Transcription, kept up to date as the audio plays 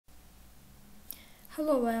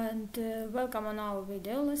Hello and welcome on our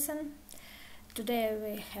video lesson. Today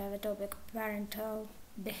we have a topic parental,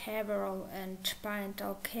 behavioral and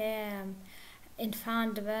parental care,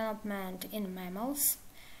 infant development in mammals.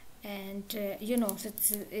 And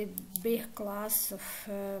it's a big class of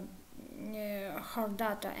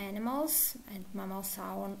chordata animals, and mammals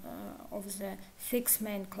are one of the 6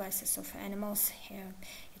 main classes of animals here.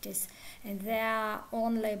 And there are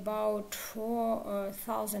only about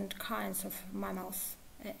 4,000 kinds of mammals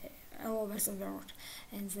all over the world,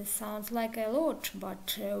 and this sounds like a lot,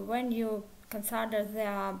 but when you consider there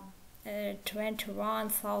are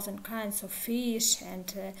 21,000 kinds of fish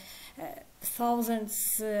and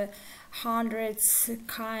thousands, hundreds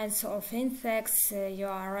kinds of insects, you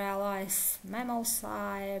realize mammals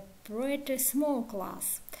are a pretty small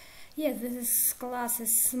class. Yes, this class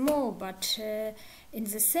is small, but in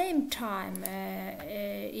the same time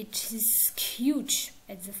it is huge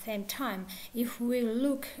at the same time. If we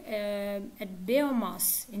look at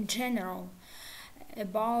biomass in general,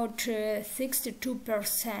 about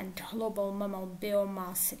 62% global mammal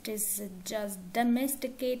biomass, it is just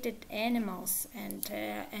domesticated animals, and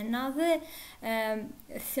another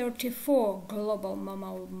 34 global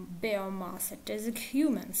mammal biomass, it is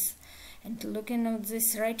humans. And looking at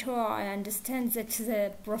this ratio, I understand that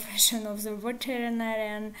the profession of the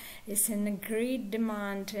veterinarian is in great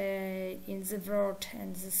demand in the world,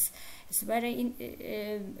 and this is very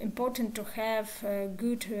important to have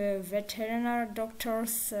good veterinary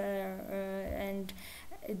doctors and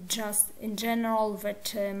just in general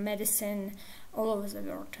vet medicine all over the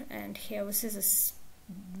world. And here we see this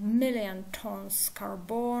million tons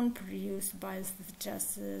carbon produced by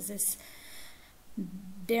just this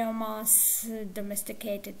biomass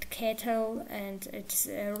domesticated cattle, and it's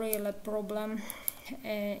a real problem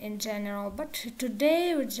in general. But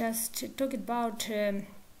today we just talk about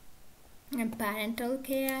parental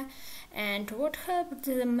care and what helped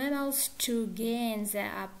the mammals to gain the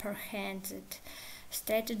upper hand, that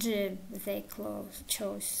strategy they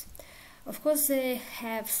chose. Of course they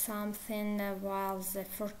have something, while the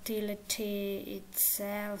fertility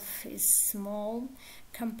itself is small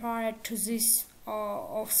compared to this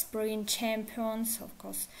offspring champions, of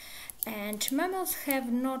course, and mammals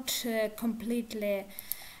have not completely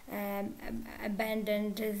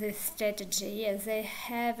abandoned this strategy. Yes, they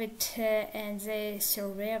have it, and the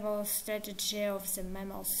survival strategy of the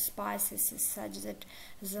mammal species is such that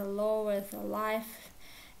the lower the life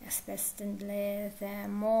expectancy, the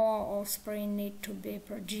more offspring need to be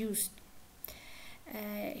produced.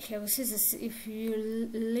 Here we see this: if you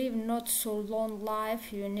live not so long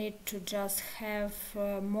life, you need to just have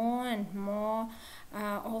more and more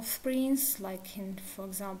offsprings, like in, for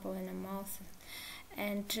example, in a mouse.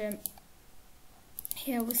 And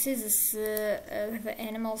here we see this the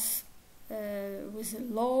animals with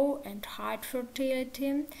low and high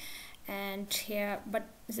fertility, and here, but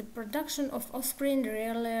the production of offspring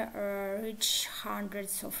really reach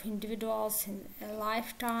hundreds of individuals in a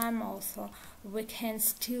lifetime. Also, we can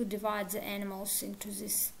still divide the animals into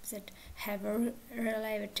this that have a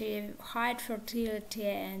relatively high fertility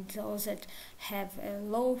and those that have a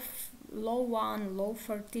low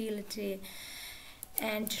fertility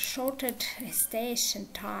and shorter gestation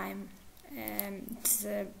time.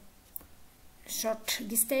 The short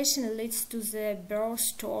gestation leads to the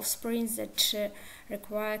birth to offspring that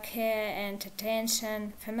require care and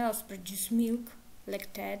attention. Females produce milk,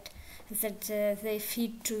 lactate, that they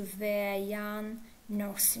feed to their young,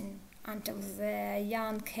 nursing until the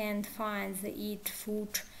young can find the eat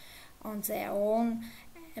food on their own.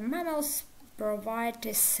 And mammals provide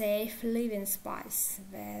a safe living space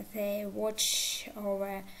where they watch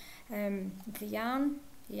over the young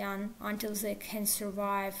until they can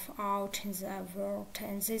survive out in the world.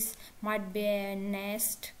 And this might be a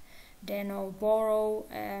nest, den or burrow,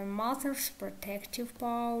 a mother's protective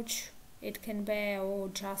pouch. It can be or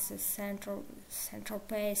just a central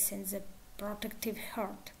place in the protective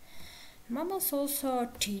heart. Mammals also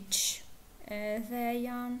teach their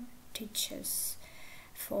young, teachers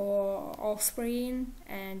for offspring,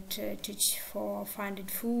 and teach for finding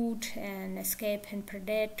food and escaping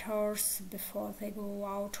predators before they go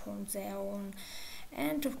out on their own.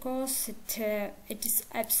 And of course it is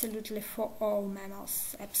absolutely for all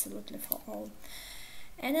mammals, absolutely for all.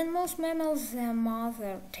 And in most mammals, their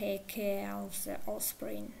mother take care of the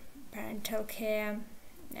offspring. Parental care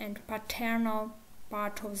and paternal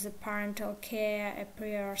part of the parental care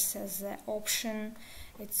appears as an option.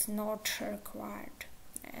 It's not required.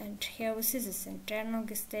 And here we see this: internal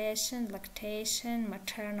gestation, lactation,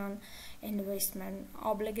 maternal investment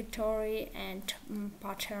obligatory, and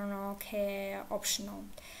paternal care optional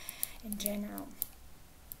in general.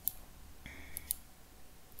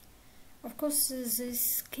 Of course,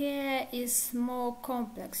 this care is more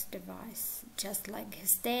complex device, just like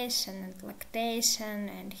gestation and lactation,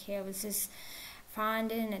 and here with this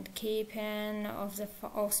finding and keeping of the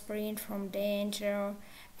offspring from danger,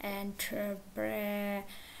 and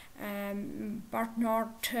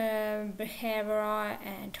partnered behavioral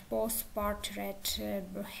and post-partnered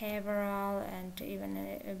behavioral, and even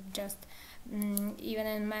even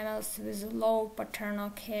in mammals with low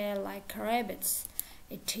paternal care like rabbits.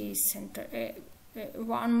 It is, and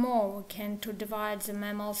one more we can to divide the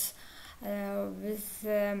mammals with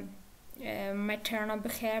maternal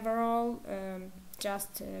behavioral,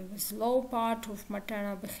 just with low part of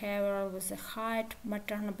maternal behavioral, with the high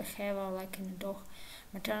maternal behavioral like in a dog.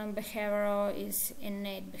 Maternal behavioral is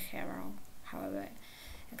innate behavioral, however,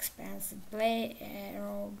 experience play a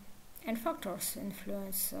role, and factors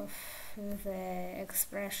influence of the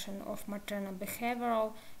expression of maternal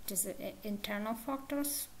behavioral. Just internal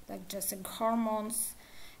factors like just hormones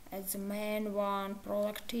as the main one,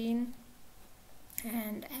 prolactin,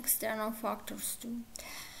 and external factors too.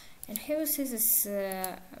 And here we see this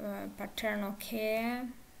paternal care,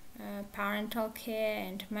 parental care,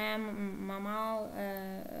 and mammal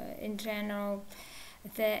in general.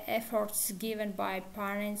 The efforts given by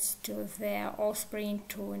parents to their offspring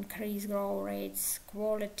to increase growth rates,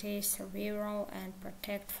 quality, survival, and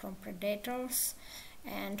protect from predators.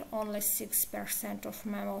 And only 6% of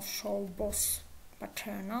mammals show both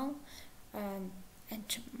paternal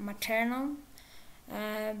and maternal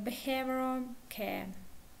behavioral care,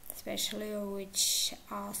 especially which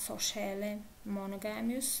are socially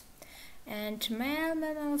monogamous. And male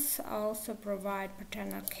mammals also provide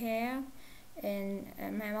paternal care. In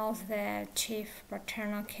mammals, their chief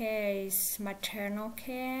paternal care is maternal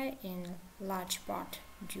care, in large part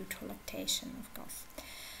due to lactation, of course.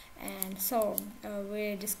 And so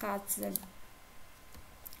we discussed the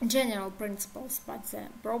general principles, but the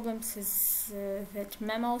problems is that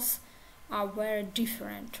mammals are very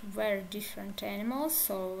different animals.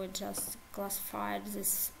 So we just classified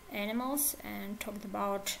these animals and talked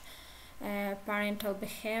about parental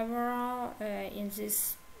behavior in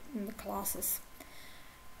these classes.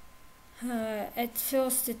 At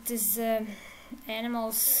first, it is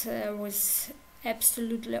animals with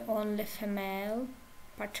absolutely only female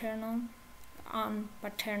paternal,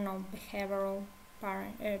 unpaternal behavioral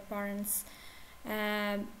parents,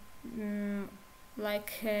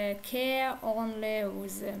 like care only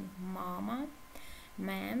with mama,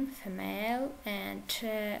 female, and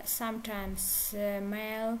sometimes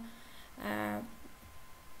male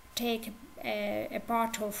take a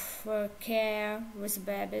part of care with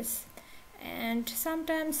babies, and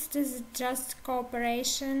sometimes it is just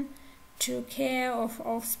cooperation to care of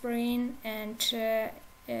offspring, and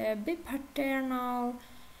biparental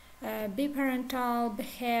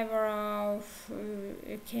behavioral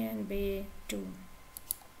can be too.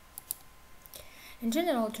 In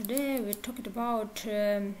general, today we talked about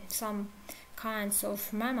some kinds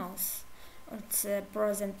of mammals. It's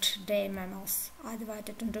present-day mammals are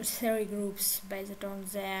divided into 3 groups based on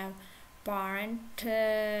their parent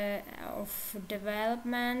of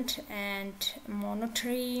development, and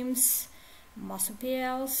monotremes,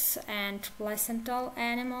 marsupials, and placental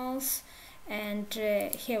animals. And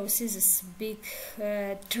here we see this big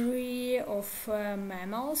tree of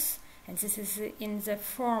mammals, and this is in the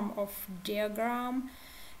form of diagram.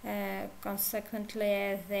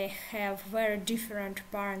 Consequently, they have very different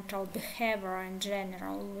parental behavior in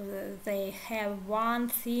general. They have one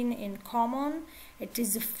thing in common: it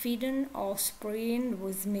is feeding offspring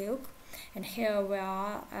with milk. And here we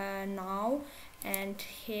are now, and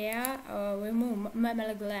here we move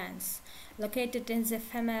mammary glands located in the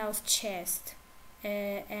female's chest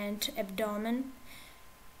and abdomen.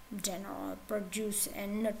 General produce a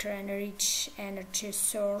nutrient-rich energy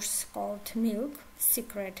source called milk,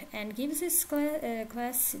 secret, and gives this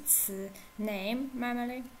class its name,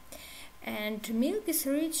 mammary. And milk is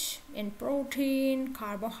rich in protein,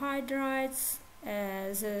 carbohydrates,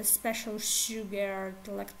 the special sugar,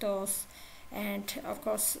 lactose, and of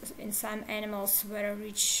course in some animals very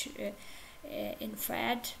rich in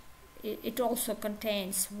fat. It also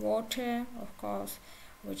contains water, of course,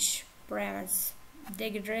 which prevents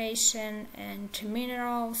degradation, and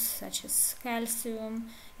minerals such as calcium,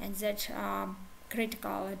 and that are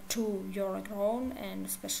critical to your growth, and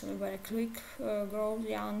especially very quick growth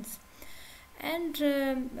youngs. And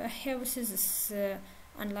here we see this,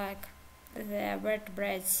 unlike the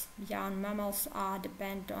vertebrates, young mammals are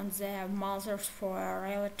dependent on their mothers for a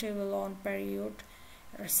relatively long period,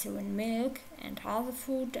 receiving milk and other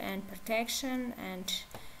food and protection and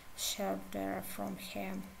shelter from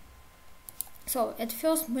him. So at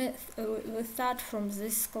first we thought from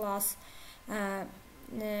this class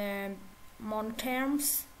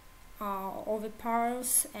monoterms are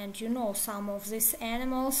oviparous, and you know some of these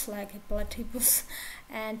animals like platypus,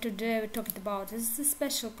 and today we talked about this is a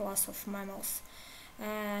special class of mammals,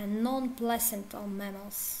 non-placental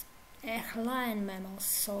mammals, line mammals.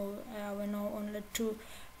 So we know only two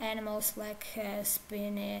animals like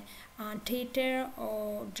spiny anteater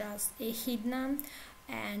or just echidna,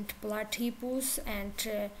 and platypus,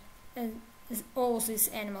 and all these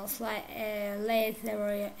animals lay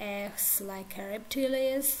their eggs like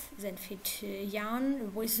reptiles, then feed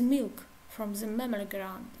young with milk from the mammary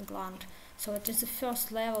gland. So it is the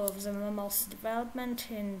first level of the mammal's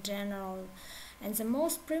development in general, and the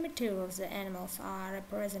most primitive of the animals are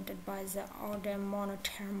represented by the order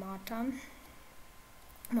Monotremata.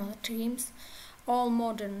 Monotremes. All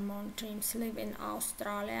modern monotremes live in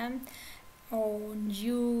Australia or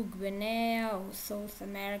New Guinea or South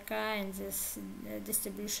America, and this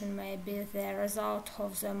distribution may be the result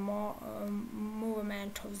of the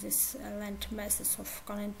movement of this land masses of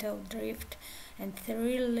continental drift. And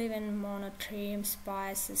 3 living monotreme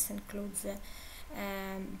species include the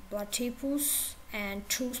platypus and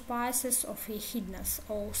 2 species of echidnas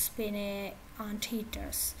or spiny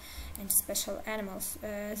anteaters and special animals.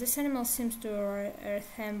 This animal seems to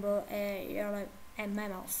resemble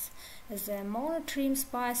mammals. The monotreme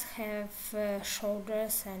species have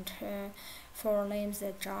shoulders and forelimbs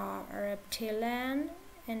that are reptilian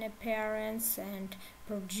in appearance and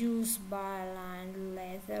produce biline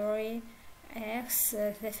leathery eggs.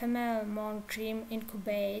 The female monotreme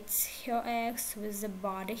incubates her eggs with the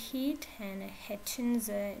body heat, and hatching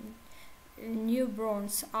the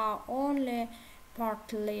newborns are only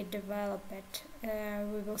partly developed.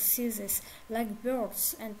 We will see this. Like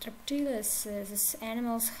birds and reptiles, these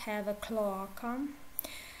animals have a cloaca,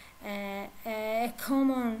 a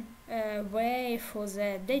common way for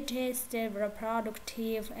the digestive,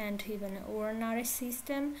 reproductive, and even urinary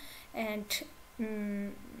system, and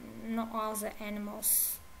no other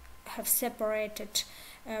animals have separated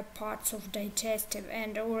parts of digestive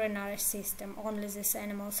and urinary system. Only these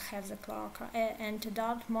animals have the cloaca, and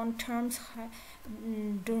adult monoterms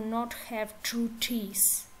do not have true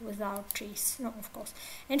teeth, without teeth, no, of course.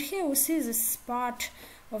 And here we see this part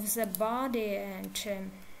of the body,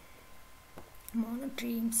 and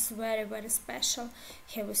monotremes very special.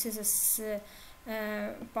 Here we see this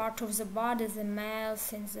part of the body. The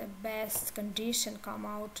males in the best condition come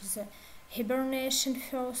out of the hibernation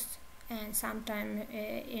first, and sometime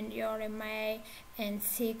in early May, and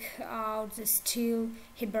seek out the still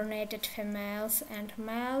hibernated females. And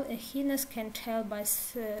male echidnas can tell by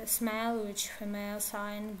smell which females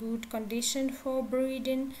are in good condition for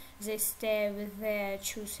breeding. They stay with their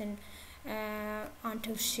choosing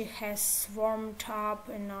until she has warmed up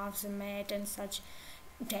enough the mate, and such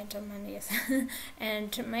gentlemen, yes,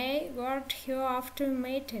 and may guard her after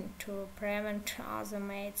mating to prevent other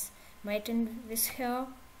mates mating with her,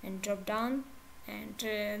 and job done, and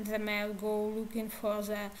the male go looking for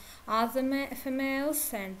the other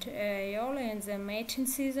females, and early in the mating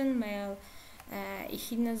season male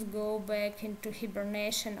echidnas go back into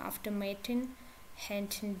hibernation after mating,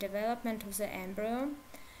 hinting development of the embryo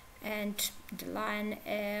and the line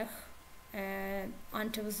egg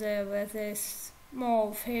until the weather is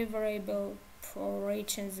more favorable for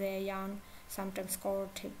reaching the young, sometimes called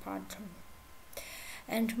pattern.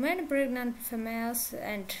 And many pregnant females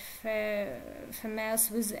and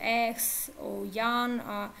females with eggs or young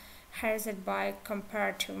are hazarded by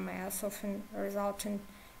comparative males, often resulting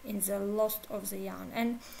in the loss of the young.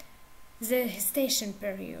 And the gestation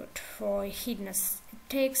period for echidnas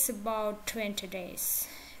takes about 20 days.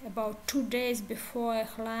 About 2 days before a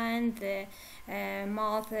line, the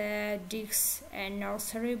mother digs a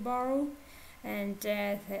nursery burrow, and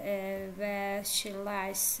where she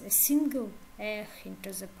lies a single egg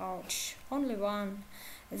into the pouch, only one.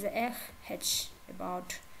 The egg hatch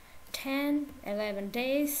about 10-11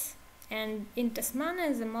 days, and in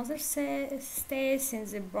Tasmania the mother stays in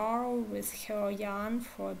the burrow with her young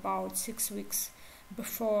for about 6 weeks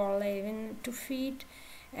before leaving to feed,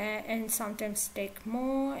 and sometimes take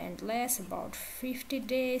more and less, about 50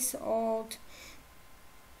 days old.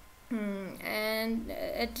 And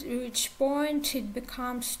at which point it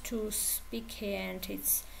becomes too spiky and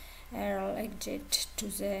it's relegated to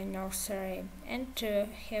the nursery. And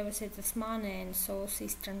here we see Tasmania and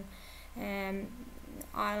southeastern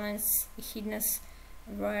islands, echidnas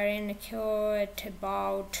wherein occur at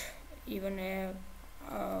about even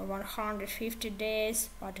 150 days,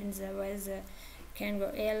 but in the weather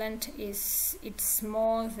kangaroo island it's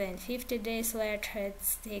more than 50 days later.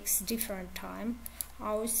 It takes different time,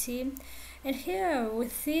 I would see. And here we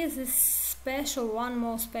see this special, one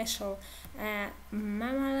more special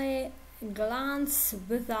mammary glands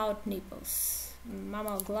without nipples.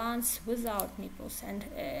 Mammal glands without nipples, and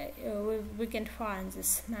we can find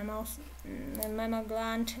this mammal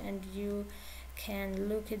gland, and you can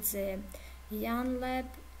look at the young lab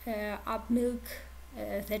up milk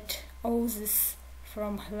that oozes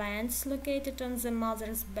from glands located on the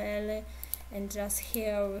mother's belly. And just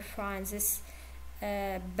here we find this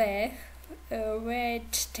bag where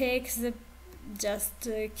it takes the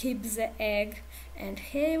keeps the egg, and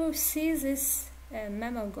here we see this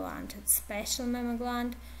mammal gland. It's special mammal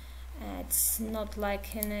gland. It's not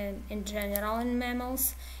like in general in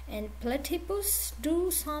mammals, and platypus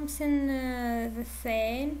do something the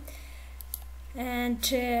same. And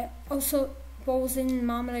also both in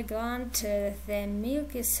mammary gland the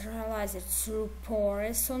milk is realized through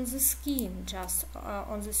pores on the skin, just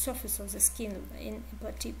on the surface of the skin. In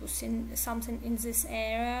platypus, in something in this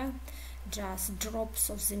area, just drops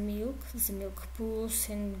of the milk pools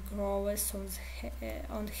and grows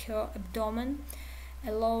on her abdomen,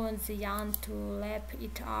 allowing the young to lap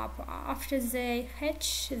it up. After they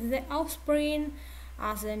hatch, the offspring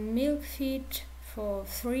as a milk feed for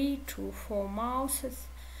 3 to 4 months.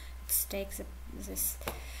 It takes this.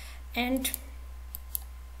 And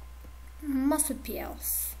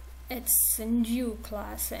marsupials, it's a new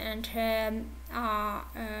class, and are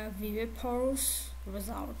viviparous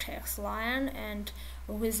without X-line and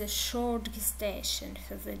with a short gestation,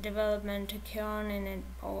 so the development occurring in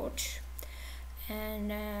a pouch,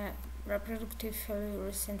 and reproductive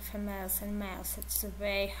failures in females and males. It's a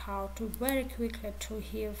way how to very quickly to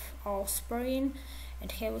have offspring.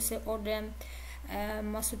 And here we see order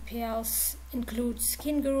marsupials includes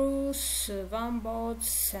kangaroos,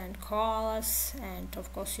 wombats and koalas, and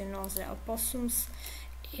of course you know the opossums.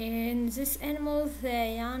 In this animal,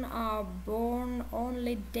 the young are born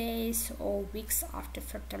only days or weeks after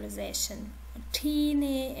fertilization,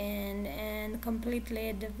 teeny and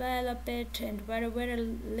completely developed and very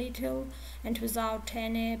little, and without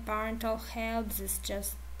any parental help this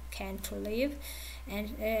just can't live.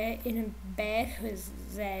 And in a bag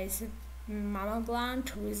there is a mammal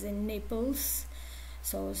gland with the nipples,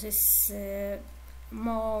 so this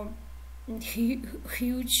more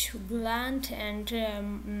huge gland,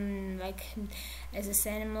 and like this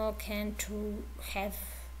animal can to have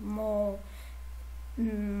more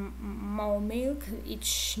milk.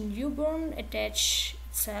 Each newborn attach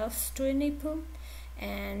itself to a nipple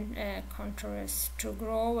and continues to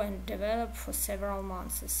grow and develop for several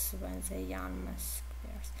months when the young must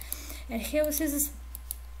appears. And here we see this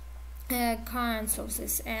kinds of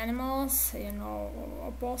these animals, you know,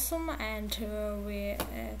 opossum, and we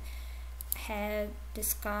had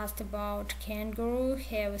discussed about kangaroo.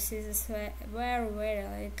 Here we see this very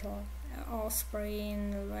little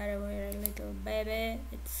offspring, very little baby.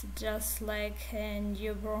 It's just like a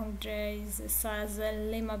newborn, is the size of a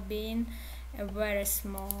lima bean, very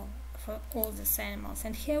small for all these animals.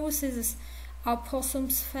 And here we see this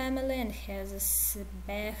opossums family, and here this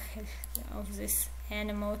bag of this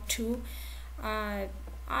animal too. I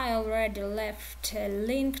already left a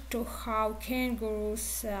link to how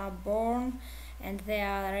kangaroos are born, and they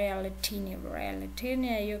are really teeny.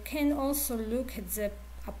 You can also look at the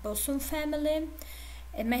opossum family.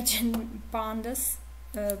 Imagine pandas.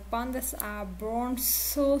 Pandas are born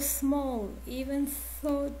so small, even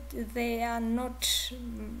though they are not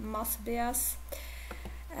marsupials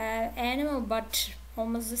animal, but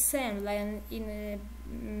almost the same. Like in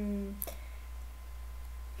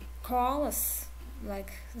koalas,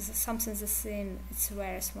 like something the same. It's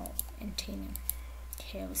very small and teeny.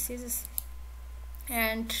 Here we see this.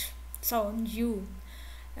 And so new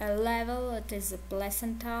level, it is the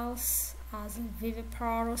placentals as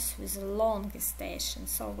viviparous with a long gestation.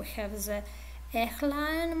 So we have the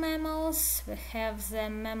egg-laying mammals, we have the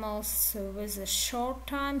mammals with a short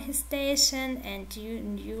time gestation, and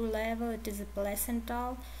new level, it is a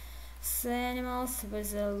placental animals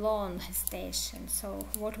with a long gestation. So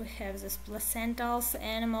what we have, these placentals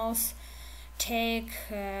animals take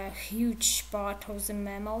a huge part of the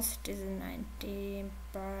mammals, it is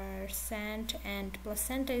 90%, and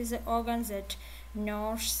placenta is the organ that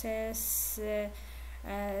nourishes the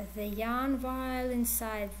young while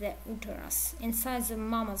inside the uterus, inside the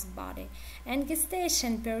mama's body. And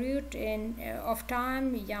gestation period of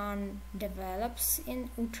time, young develops in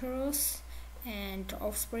uterus, and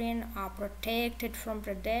offspring are protected from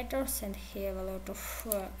predators and have a lot of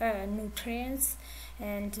nutrients.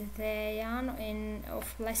 and the young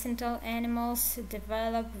of placental animals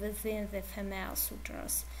develop within the female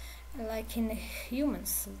uterus, like in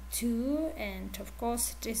humans too. And of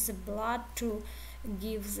course it is the blood to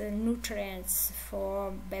give the nutrients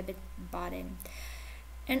for baby body.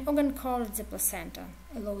 An organ called the placenta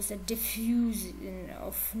allows the diffusion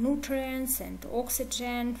of nutrients and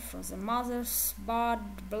oxygen from the mother's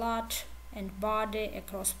blood and body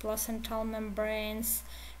across placental membranes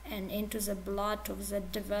and into the blood of the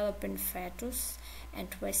developing fetus,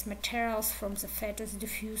 and waste materials from the fetus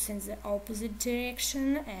diffuse in the opposite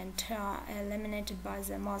direction and are eliminated by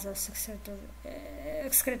the mother's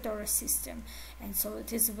excretory system. And so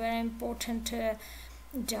it is very important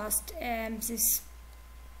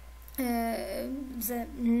the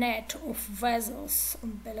net of vessels,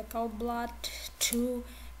 umbilical blood too,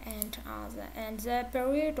 and other. And the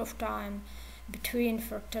period of time between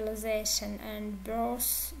fertilization and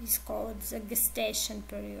birth is called the gestation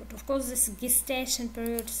period. Of course, this gestation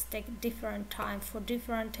periods take different time for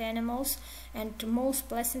different animals, and most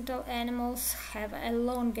placental animals have a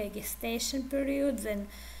longer gestation period than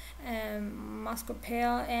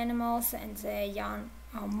marsupial animals, and the young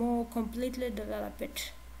are more completely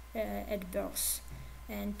developed at birth.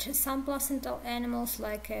 And some placental animals,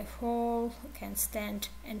 like a foal, can stand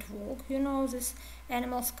and walk, this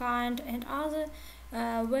animal's kind, and other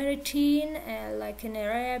very teen, like in a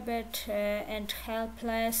rabbit, and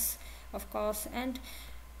helpless, of course. And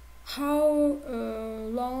how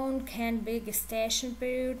long can be gestation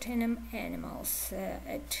period in animals?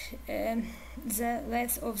 The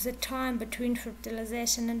length of the time between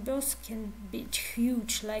fertilization and birth can be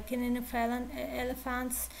huge, like in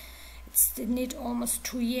elephants. It need almost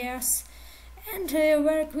 2 years, and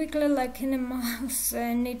very quickly, like in a mouse,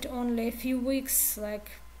 need only a few weeks,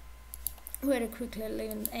 like very quickly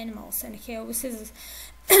living animals. And here we see this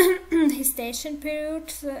gestation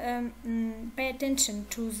period. Pay attention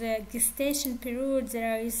to the gestation period.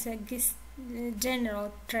 There is a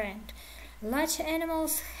general trend. Large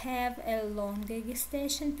animals have a longer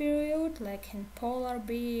gestation period, like in polar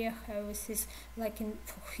bear, like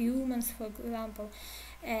for humans, for example,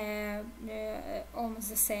 almost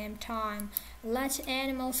the same time. Large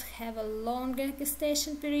animals have a longer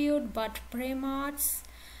gestation period, but primates,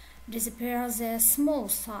 despite their small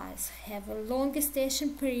size, have a long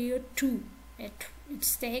gestation period too. It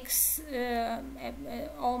takes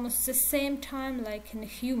almost the same time like in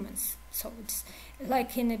humans. So it's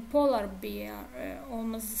like in a polar bear,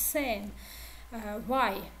 almost the same.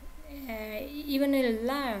 Why? Even in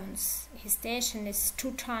lions, gestation is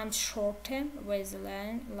 2 times shorter. With the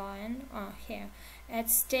lion here,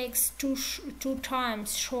 it takes two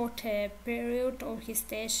times shorter period of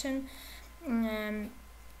gestation.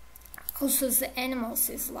 Also, the animals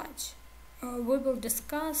is large. We will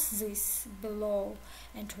discuss this below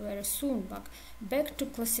and very soon. But back to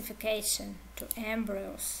classification, to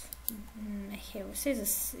embryos. Here we see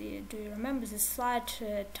this. Do you remember the slide?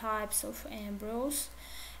 Types of embryos,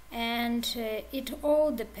 and it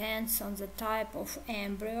all depends on the type of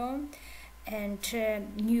embryo and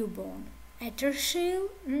newborn. Heteroshell,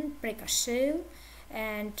 precoshell,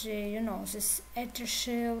 and this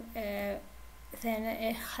heteroshell,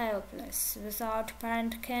 then helpless, without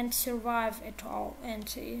parent, can't survive at all.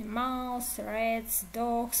 And mouse, rats,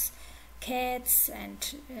 dogs, cats,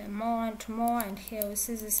 and more. And here we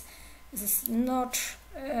see this is not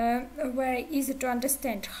very easy to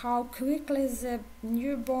understand how quickly the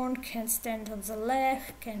newborn can stand on the leg,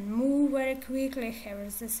 can move very quickly. Here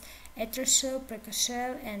is this heteroshell,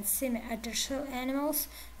 precoshell, and semi-heteroshell animals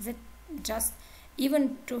that just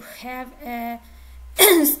even to have a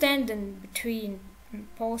standing between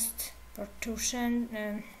post-protrusion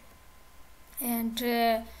and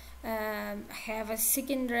have a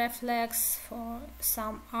second reflex for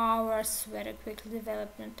some hours, very quickly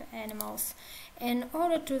development animals. In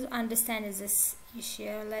order to understand this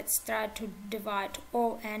issue, let's try to divide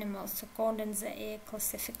all animals according to the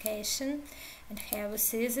classification. And here we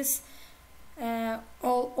see this.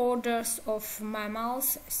 All orders of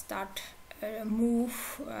mammals start move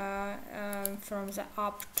from the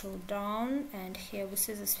up to down, and here we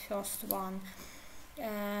see this first one.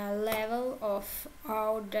 Level of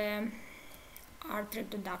order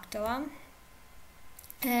Arthrodactyla,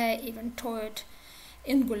 even-toed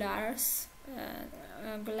ungulates,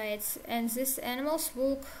 and these animals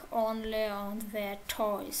walk only on their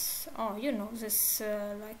toes. This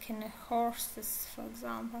like in horses, for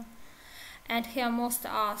example. And here most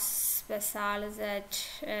are specialized,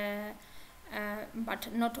 but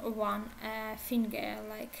not one finger,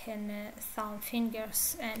 like in thumb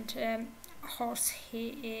fingers, and horse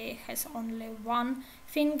he has only one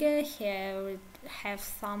finger. Here we have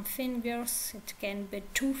some fingers. It can be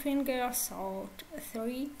 2 fingers or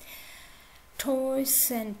 3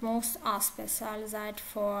 toes, and most are specialized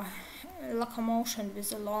for locomotion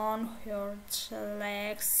with long short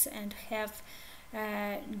legs and have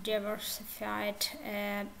diversified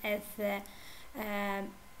as they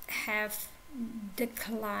have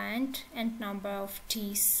declined, and number of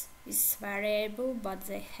teeth is variable, but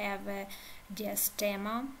they have a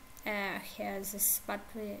diastema. Here this, but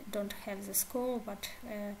we don't have the score, but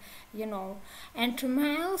you know. And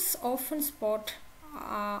males often spot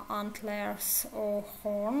antlers or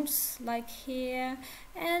horns, like here,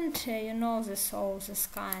 and you know, this all these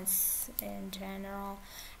kinds in general.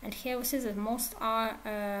 And here we see that most are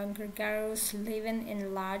gregarious, living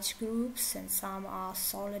in large groups, and some are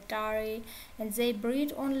solitary, and they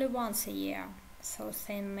breed only once a year. So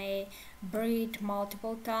they may breed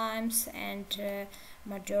multiple times, and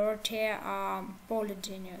majority are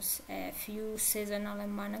polygynous, a few seasonal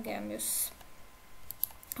and monogamous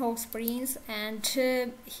offsprings. And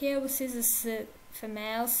here we see these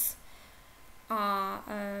females are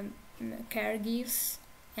caregivers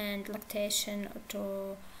and lactation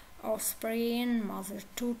to offspring. Mother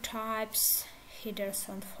 2 types, headers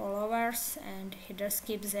and followers, and headers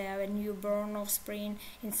keep their newborn offspring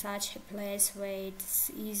in such a place where it's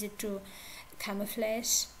easy to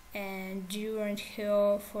camouflage, and during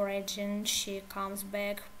her foraging she comes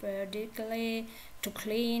back periodically to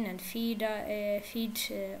clean and feed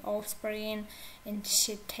offspring, and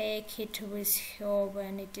she take it with her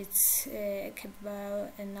when it is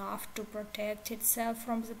capable enough to protect itself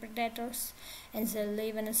from the predators, and they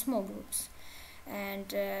live in small groups.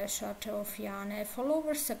 And short of young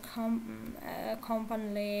followers accompany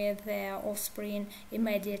their offspring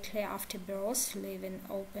immediately after birth, live in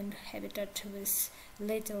open habitat with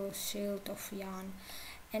little shield of young.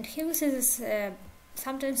 And here we see this.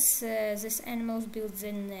 Sometimes these animals build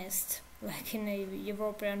their nest, like in a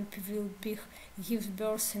European pig gives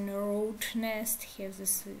birth in a root nest. Here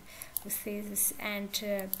this we see this, and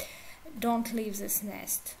don't leave this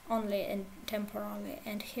nest, only in temporarily.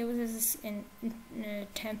 And here this in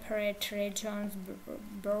temperate regions,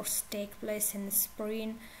 births take place in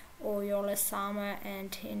spring or early summer,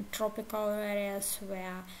 and in tropical areas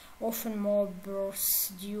where often more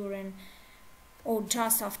births during or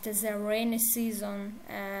just after the rainy season,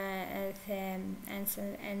 and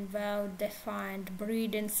well-defined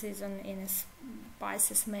breeding season in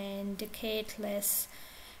species may indicate less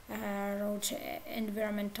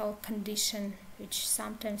environmental condition, which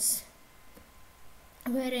sometimes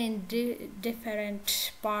vary in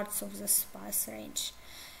different parts of the spice range.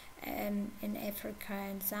 In Africa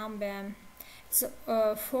and Zambia, it's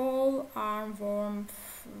fall armyworm,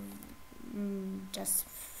 just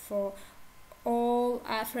for all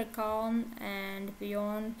African and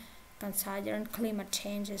beyond, considering climate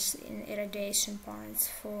changes in irrigation ponds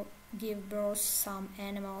for give birth some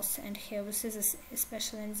animals. And here we see this,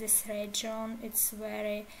 especially in this region, it's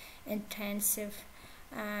very intensive.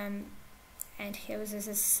 And here we see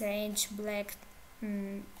this strange black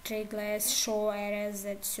tree-glass shore areas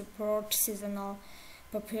that support seasonal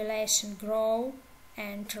population grow,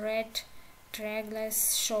 and red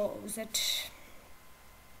tree-glass shows that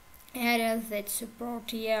areas that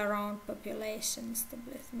support year-round population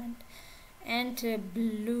establishment. And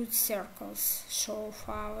blue circles show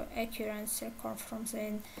how accuracy comes from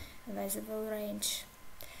the invisible range.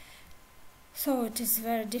 So it is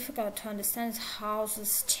very difficult to understand how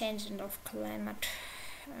this changing of climate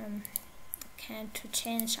can to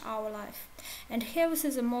change our life. And here we see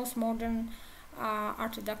the most modern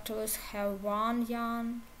Artodactylus have one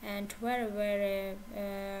young, and very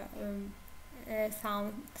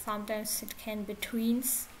sometimes it can be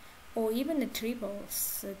twins or even the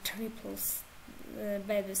triples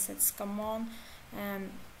babies. It's common.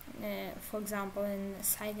 For example, in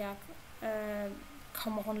Saiga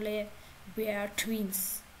commonly bear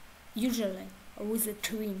twins, usually with the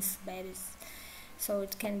twins babies. So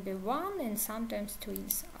it can be one and sometimes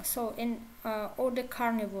twins. So in all the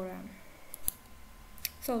carnivora,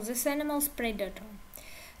 so this animal's predator.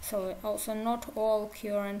 So also not all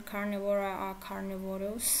current carnivora are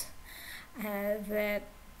carnivorous. That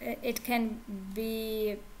it can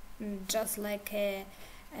be just like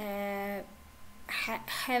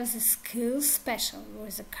have the skill special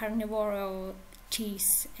with the carnivorous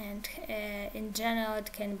teeth, and in general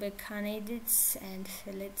it can be canidids and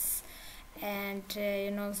fillets, and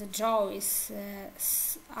you know, the jaw is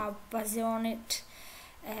appositioned,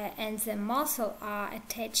 and the muscles are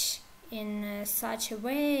attached in such a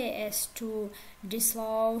way as to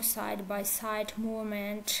disallow side-by-side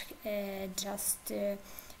movement,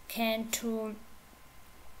 can to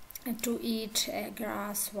eat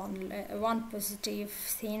grass. One positive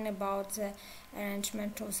thing about the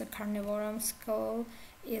arrangement of the carnivorous skull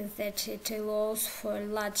is that it allows for a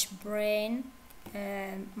large brain,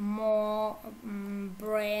 more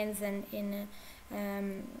brain than in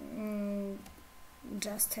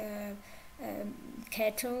just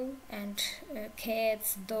cattle and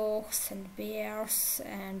cats, dogs and bears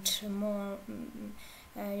and more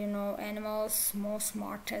animals more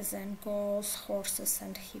smarter than goats, horses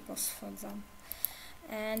and hippos, for example.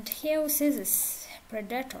 And here we see these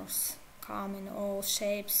predators come in all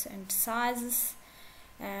shapes and sizes,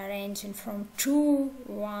 ranging from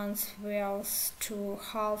 2-1 whales to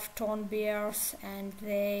half-ton bears, and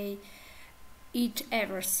they eat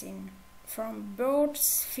everything from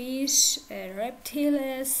birds, fish,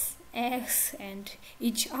 reptiles, eggs and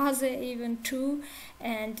each other even too.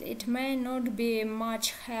 And it may not be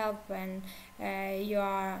much help when you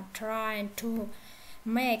are trying to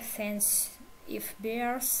make sense of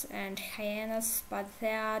bears and hyenas, but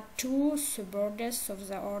there are two suborders of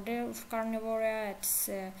the order of Carnivora. It's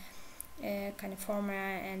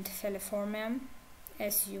Caniformia and Feliformia,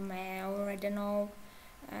 as you may already know.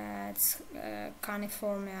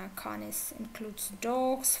 Caniformia canis includes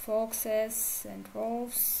dogs, foxes and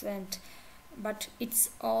wolves, but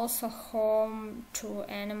it's also home to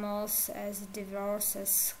animals as diverse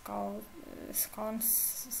as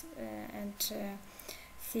skunks and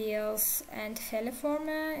seals. And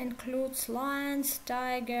Feliformia includes lions,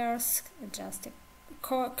 tigers, just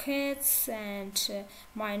cats, and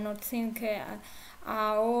might not think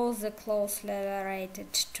are all the closely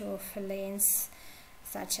related to felines,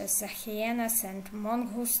 such as the hyenas and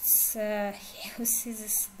mongooses. You see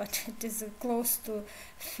this, but it is close to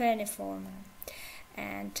Feniformia.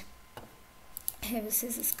 And here we see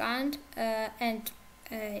this kind, and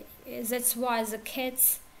that's why the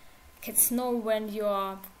cats know when you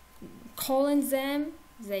are calling them.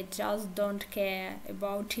 They just don't care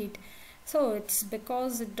about it. So it's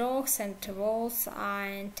because the dogs and wolves are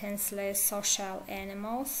intensely social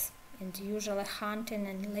animals and usually hunting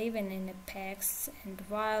and living in packs, and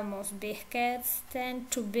while most big cats tend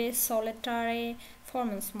to be solitary,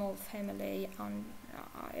 forming small family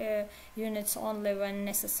units only when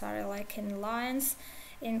necessary, like in lions.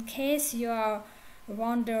 In case you are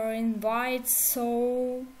wondering why it's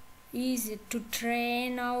so easy to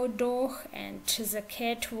train our dog and the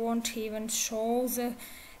cat won't even show the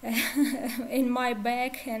in my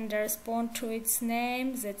back and respond to its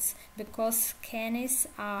name, that's because canis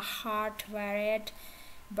are hardwired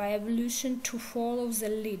by evolution to follow the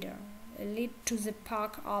leader, lead to the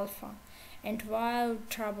pack alpha. And while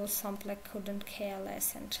troublesome couldn't care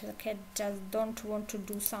less, and the cat just don't want to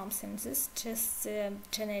do something, this just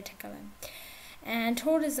genetically. And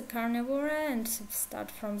what is a carnivora? And start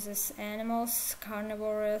from these animals.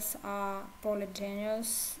 Carnivores are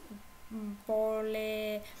polygynous,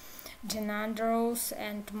 polygynandrous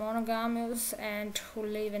and monogamous, and who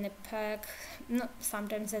live in a pack.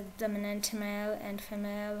 Sometimes the dominant male and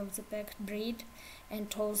female of the pack breed, and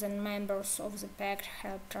chosen members of the pack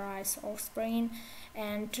help raise offspring,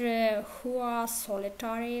 and who are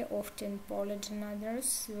solitary, often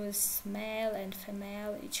polygynandrous, with male and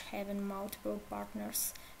female each having multiple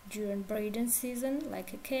partners during breeding season,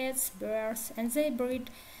 like cats, bears, and they breed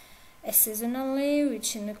seasonally,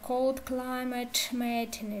 which in a cold climate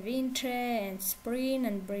mate in the winter and spring,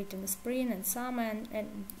 and breed in the spring and summer,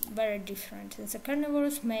 and very different. And the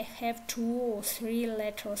carnivores may have 2 or 3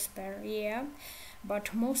 litters per year,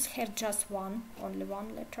 but most have just only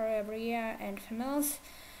one litter every year, and females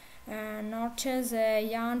nurture the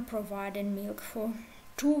young, providing milk for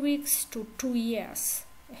 2 weeks to 2 years.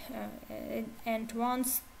 And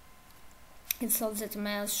once it's thought that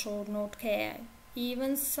males should not care,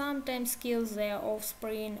 even sometimes kill their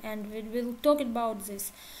offspring, and we will talk about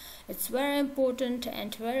this. It's very important,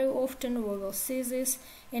 and very often we will see this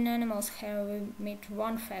in animals. Here we meet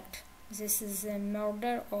one fact: this is the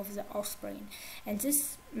murder of the offspring, and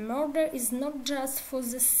this murder is not just for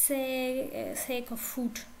the sake of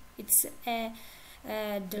food. It's a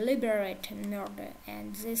deliberate murder,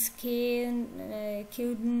 and these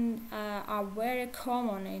killing are very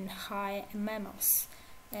common in high mammals.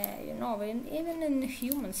 Even in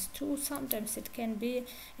humans too, sometimes it can be.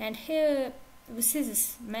 And here we see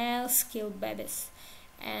this males kill babies,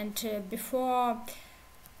 and before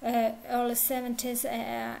early 70s,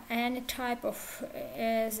 any type of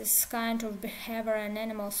this kind of behavior in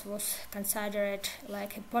animals was considered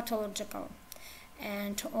like a pathological,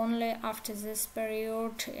 and only after this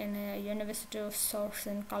period in the University of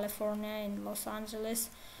Southern California in Los Angeles,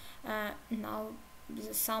 now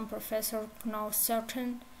some professors know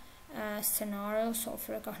certain scenarios of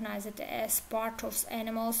recognized as part of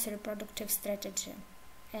animals' reproductive strategy.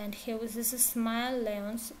 And here these male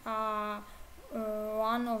lions are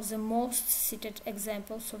one of the most cited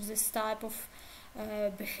examples of this type of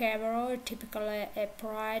behavior. Typically, a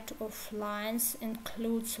pride of lions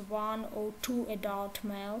includes 1 or 2 adult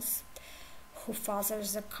males who father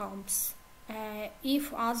the cubs.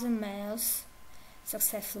 If other males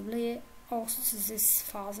successfully host this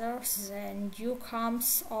father, the new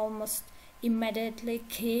cubs almost immediately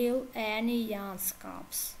kill any young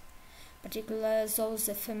cubs. Particularly those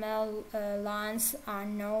the female lions are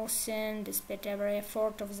now seen despite every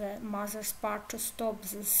effort of the mother's part to stop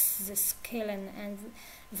this killing, and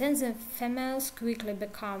then the females quickly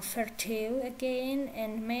become fertile again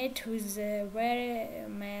and mate with the very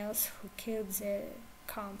males who killed the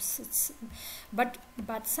cubs. But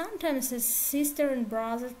sometimes the sister and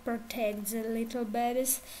brother protect the little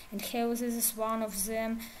babies, and here this is one of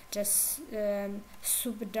them. Just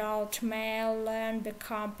subadult male lion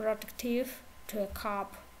become protective to a cub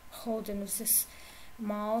holding this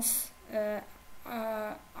mouse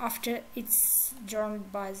after it's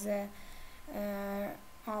joined by the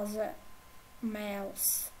other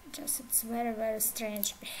males. It's very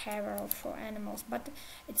strange behavior for animals, but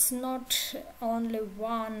it's not only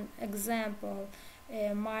one example.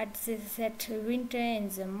 Might that winter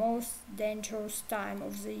is the most dangerous time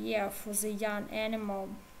of the year for the young animal,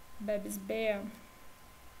 baby's bear.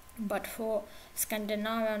 But for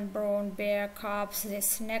Scandinavian brown bear cubs,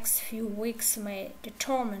 these next few weeks may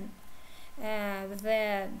determine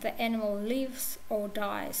whether the animal lives or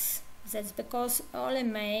dies. That's because early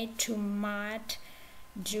May to March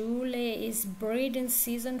July is breeding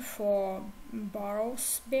season for brown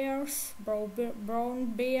bears,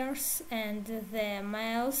 and the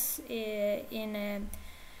males, in a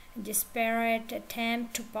desperate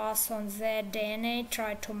attempt to pass on their DNA,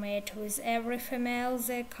 try to mate with every female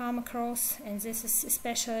they come across, and this is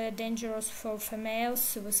especially dangerous for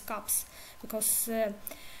females with cubs, because a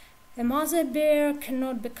mother bear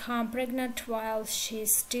cannot become pregnant while she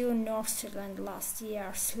is still nursing and lasts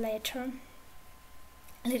years later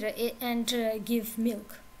and give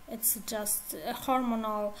milk. It's just a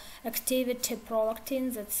hormonal activity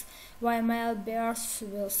prolactin. That's why male bears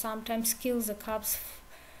will sometimes kill the cubs,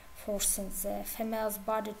 forcing the female's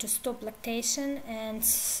body to stop lactation and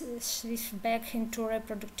shift back into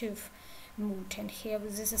reproductive mood. And here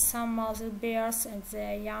this is some mother bears and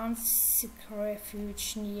their young seek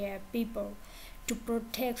refuge near people to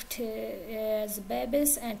protect the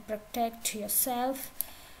babies and protect yourself,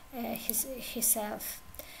 himself.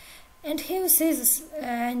 And here is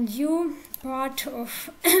a new part of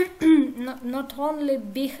not only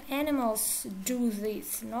big animals do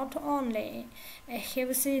this, not only here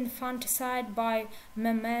we see infanticide by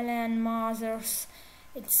mammalian mothers.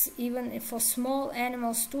 It's even for small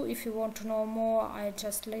animals too. If you want to know more, I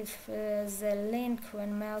just leave the link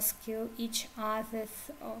when males kill each other's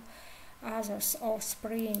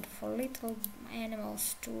offspring. For little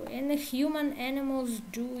animals too, and human animals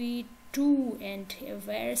do it too, and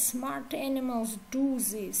very smart animals do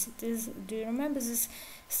this. Do you remember this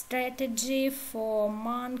strategy for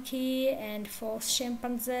monkey and for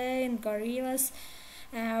chimpanzee and gorillas,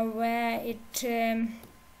 where it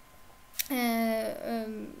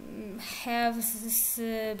have this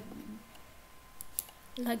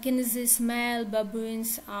like in this male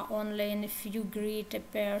baboons are only in a few great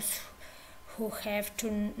pairs who have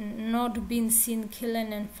to not been seen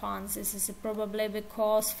killing infants. This is probably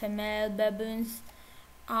because female baboons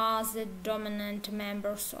are the dominant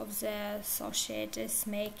members of the societies,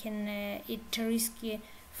 making it risky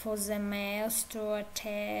for the males to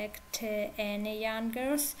attack any young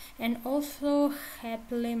girls, and also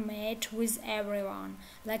happily mate with everyone,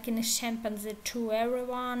 like in a chimpanzee too,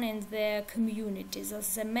 everyone in the communities.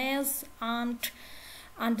 As the males aren't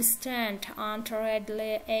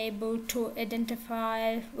readily able to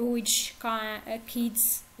identify which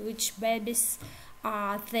kids, which babies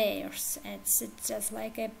are theirs. It's just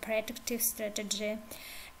like a protective strategy.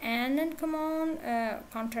 And in common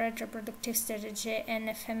counter-reproductive strategy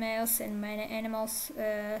in females in many animals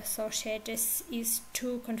societies is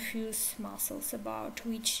to confuse muscles about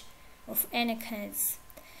which of any kinds.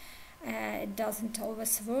 It doesn't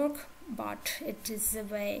always work, but it is the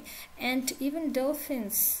way. And even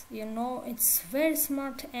dolphins, you know, it's very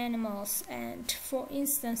smart animals. And for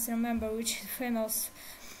instance, remember which females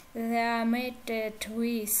they are mated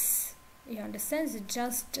with. You understand? They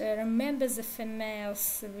just remember the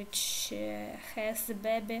females which has the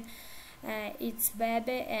baby, its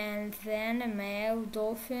baby, and then a male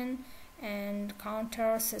dolphin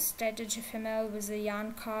encounters a strategy female with a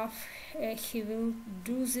young calf. He will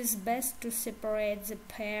do his best to separate the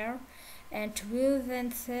pair and will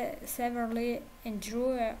then severely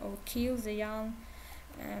injure or kill the young,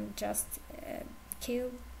 and just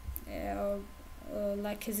kill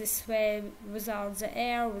like this way, without the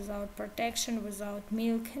air, without protection, without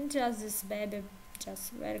milk, and just this baby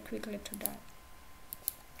just very quickly to die.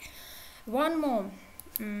 One more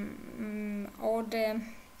order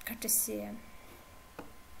courtesy.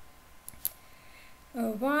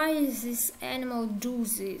 Why this animal do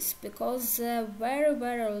this? Because a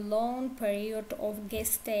very long period of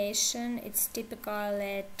gestation, it's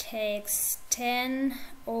typically takes 10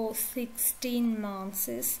 or 16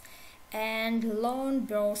 months, and long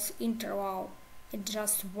birth interval, it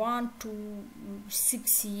just 1 to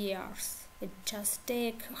 6 years. It just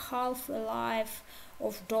take half a life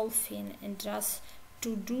of dolphin, and just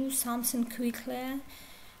to do something quickly,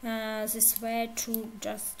 this way to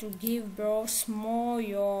give birth more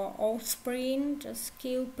your offspring, just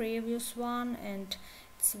kill previous one, and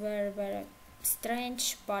it's very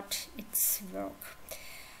strange, but it's work.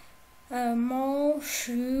 More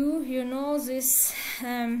true, you know, these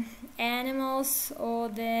animals, or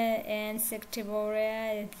the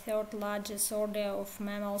insectivora, the third largest order of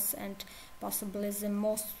mammals, and possibly the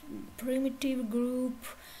most primitive group,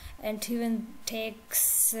 and even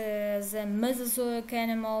takes the Mesozoic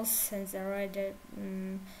animals and the red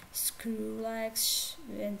screw-legs,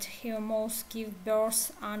 and here most give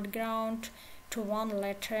birth underground to one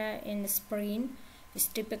litter in the spring,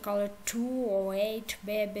 with typically 2 or 8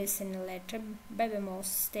 babies in a litter. Baby moths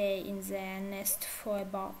stay in their nest for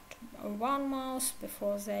about 1 month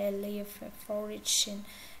before they leave forage in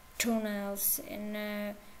tunnels,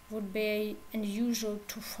 and would be unusual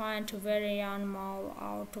to find a very young male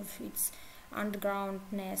out of its underground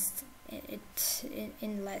nest,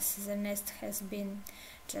 unless the nest has been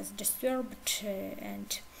just disturbed,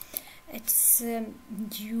 and it's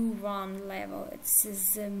due one level. It's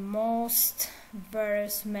the most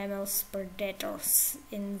various mammals predators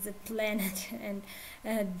in the planet,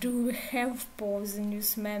 and do we have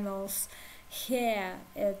poisonous mammals here?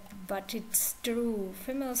 But it's true.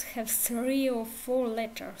 Females have 3 or 4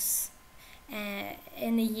 litters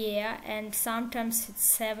in a year, and sometimes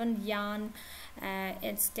it's 7 young.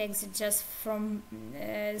 It takes just from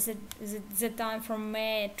the time from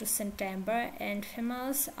May to September, and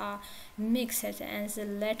females are mixed, and the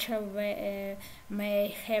latter may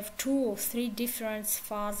have 2 or 3 different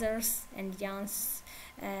fathers, and youngs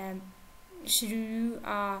shrew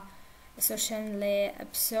are socially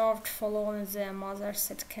observed following their mothers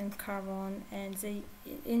that can carve on. And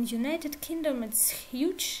in United Kingdom, it's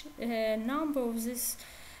huge number of these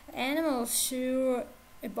animals, shrew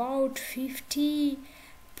about 50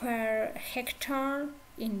 per hectare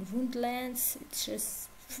in woodlands. It's just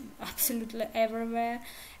absolutely everywhere,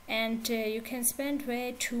 and you can spend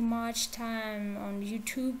way too much time on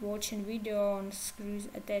YouTube watching video on screws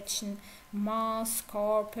attaching mouse,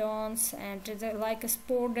 scorpions, and like a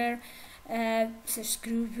sporder, the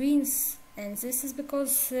screw wings. And this is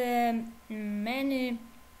because many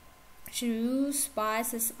shrew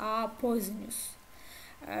species are poisonous.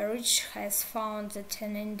 Rich has found that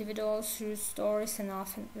an individual shrew stores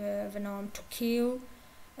enough venom to kill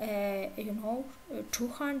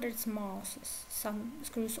 200 mouses. Some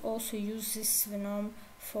screws also use this venom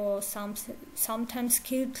for sometimes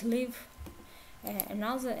killed live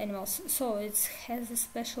another animals. So it has a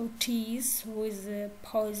special teeth with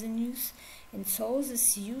poison use, and so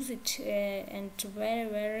this use it, and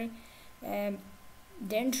very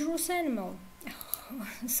dangerous animal.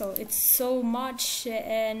 So it's so much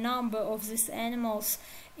number of these animals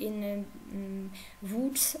in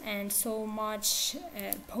woods, and so much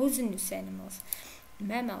poisonous animals,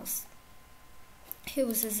 mammals. Here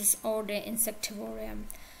was this order Insectivora,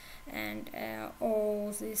 and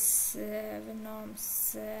all these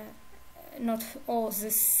venoms, not all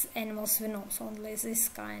these animals venoms, only this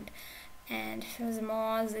kind. And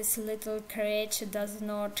furthermore, this little creature does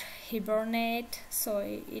not hibernate, so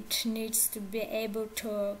it needs to be able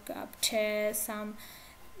to capture some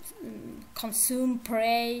consume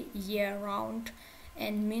prey year round,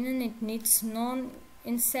 and meaning it needs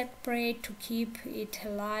non-insect prey to keep it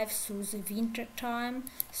alive through the winter time.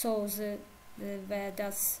 So where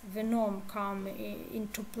does venom come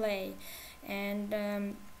into play, and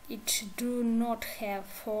it do not have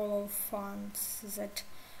follow funds that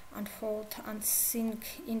unfold and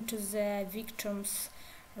sink into the victim's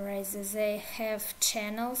Rather, they have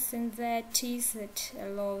channels in their teeth that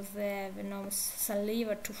allow the venomous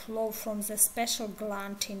saliva to flow from the special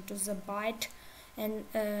gland into the bite, and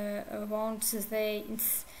once they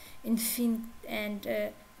infect, and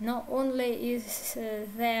not only is the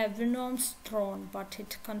venom strong, but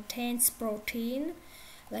it contains protein,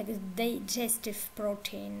 like digestive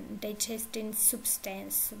protein, digesting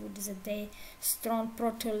substance with the strong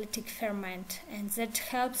proteolytic ferment, and that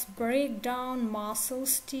helps break down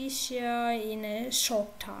muscles tissue in a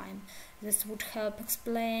short time. This would help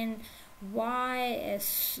explain why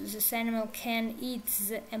this animal can eat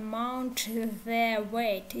the amount of their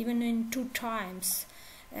weight, even in 2 times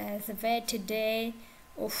the weight a day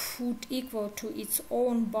of food equal to its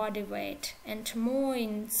own body weight, and more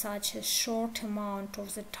in such a short amount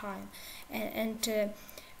of the time, and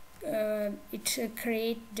it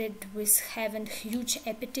created with having huge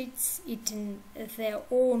appetites, eating their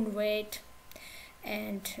own weight,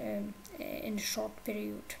 and in a short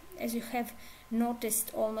period. As you have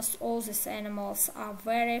noticed, almost all these animals are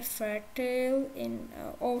very fertile in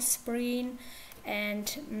offspring,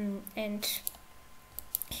 and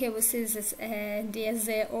here we see this, and yes,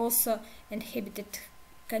 they also inhibited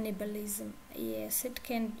cannibalism. Yes, it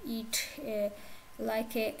can eat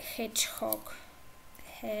like a hedgehog.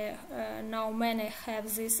 Now many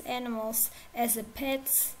have these animals as a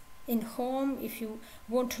pets in home. If you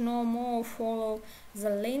want to know more, follow the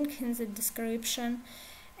link in the description.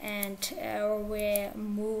 And we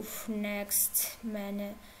move next.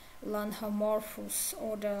 Many Lanhomorphous,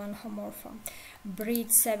 order Lanhomorpha,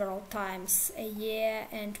 breed several times a year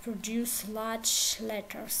and produce large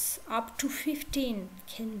litters. Up to 15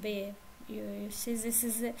 can be. You see, this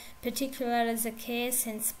is particularly the case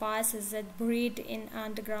in species that breed in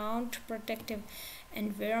underground protective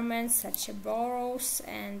environments such as burrows,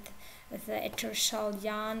 and the heterosexual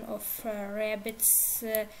young of rabbits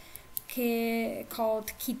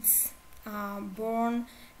called kits are born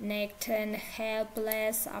naked and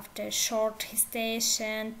helpless after a short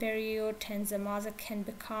gestation period, and the mother can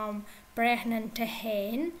become pregnant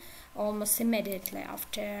again almost immediately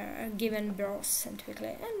after giving birth,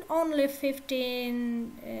 and only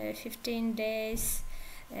 15 days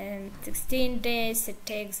and 16 days it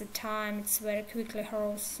takes the time. It's very quickly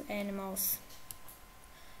grows animals.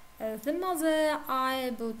 The mother are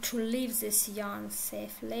able to leave this young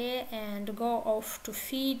safely and go off to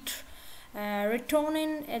feed,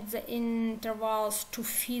 returning at the intervals to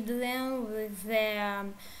feed them with their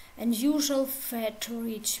unusual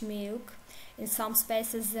fat-rich milk. In some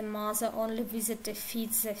species, the mother only visits and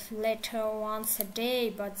feeds the litter once a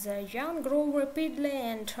day, but the young grow rapidly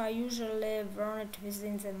and are usually born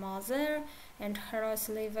within the mother, and herons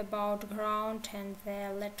live above ground, and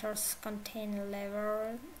their litters contain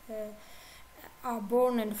liver, are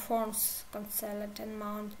born in forms concealed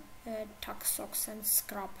among tuxocs and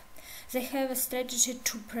scrub. They have a strategy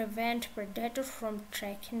to prevent predators from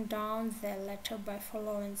tracking down their litter by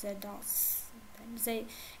following the adults. They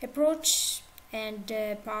approach and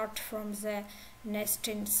depart from the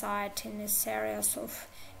nesting site in a series of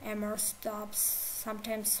amorous stops,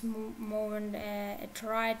 sometimes moving at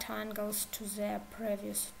right angles to their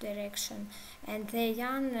previous direction. And the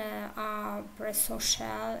young are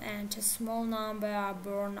presocial, and a small number are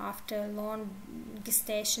born after a long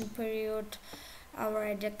gestation period,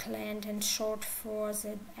 already cleaned and short for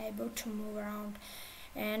them able to move around.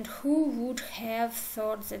 And who would have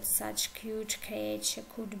thought that such cute creature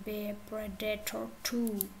could be a predator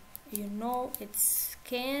too? You know, it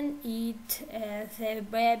can eat the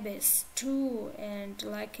babies too, and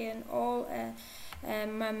like in all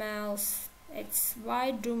mammals, it's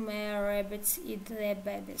why do male rabbits eat their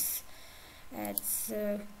babies? It's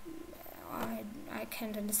I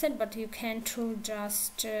can't understand, but you can too.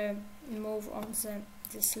 Just move on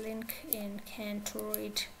this link and can to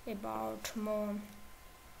read about more.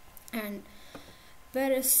 And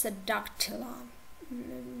Perissodactyla,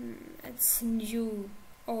 it's new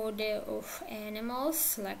order of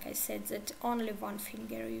animals, like I said, that only one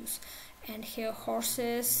finger use. And here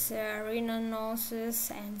horses,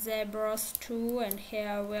 rhinoceroses and zebras too, and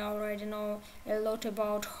here we already know a lot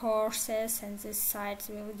about horses, and this site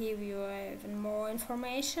will give you even more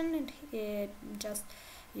information. And just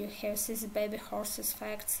you have these baby horses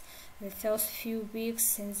facts. The first few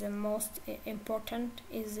weeks, and the most important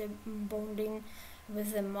is the bonding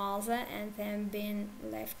with the mother, and then being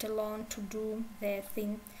left alone to do their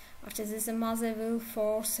thing. After this, the mother will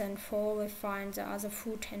force and fully find the other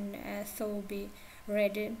food, and so be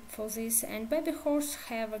ready for this. And baby horses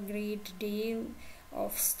have a great deal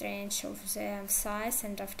of strange of their size,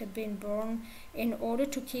 and after being born, in order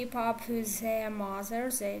to keep up with their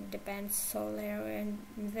mothers, they depend solely on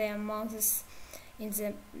their mothers in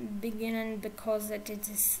the beginning, because that it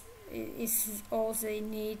is all they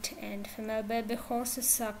need. And female baby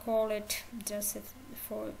horses are called, just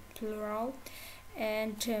for plural,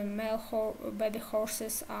 and male baby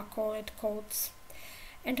horses are called colts.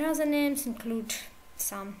 And other names include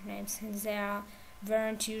some names, and they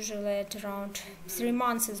weren't usually at around 3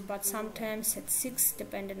 months, but sometimes at 6,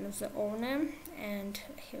 depending on the owner. And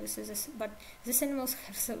here is this, but these animals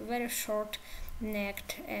have a very short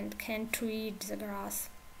neck and can't eat the grass.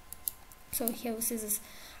 So here we see this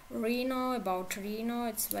rhino. About rhino,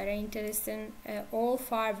 it's very interesting. All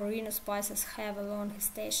 5 rhino species have a long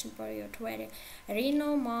gestation period, where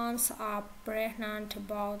rhino moms are pregnant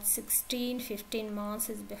about 16-15 months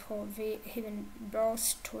before giving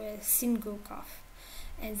birth to a single calf.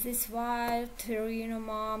 And this white rhino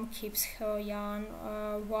mom keeps her young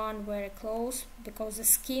one very close, because the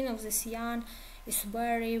skin of this young is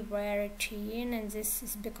very thin, and this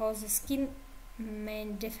is because the skin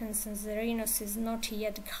main difference in the rhinos is not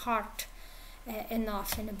yet hard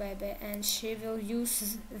enough in a baby, and she will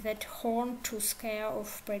use that horn to scare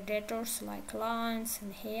off predators like lions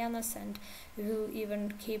and hyenas, and will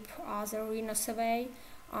even keep other rhinos away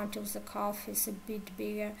until the calf is a bit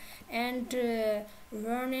bigger. And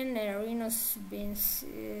learning rhinos begins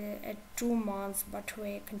at 2 months, but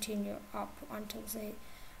we continue up until they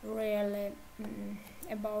really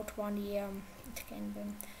about 1 year it can be.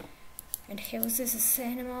 And here this is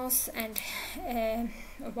animals, and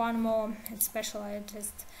one more, especially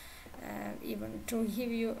just even to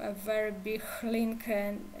give you a very big link,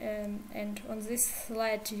 and on this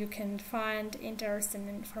slide you can find interesting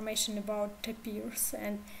information about tapirs.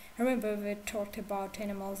 And remember, we talked about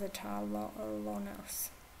animals that are loners.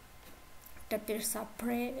 Tapirs are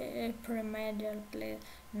primarily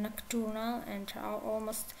nocturnal and are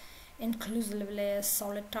almost inclusively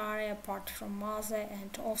solitary, apart from mother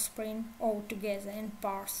and offspring altogether in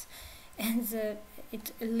pairs, and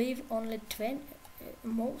it live only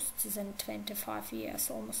most than 25 years,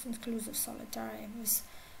 almost inclusive solitary, with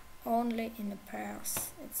only in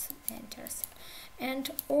pairs. It's interesting.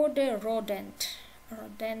 And order rodents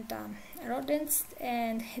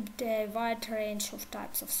inhabit a wide range of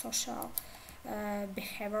types of social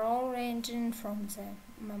behavioral, ranging from the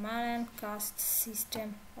mammalian caste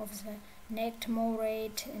system of the necked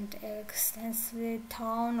moorate and extensive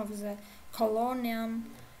town of the colonium,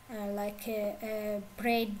 like a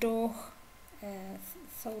prey dog,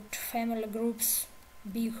 thought family groups,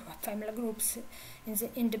 big family groups in the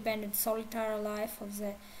independent solitary life of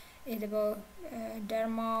the edible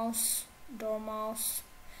dormouse.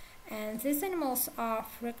 And these animals are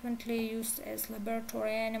frequently used as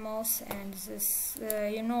laboratory animals, and this,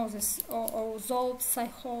 although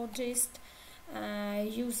psychologists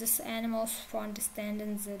use animals for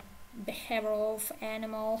understanding the behavior of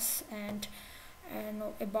animals and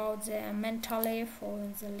about their mentally,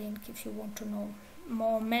 follow the link if you want to know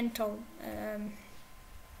more mental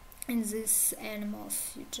in these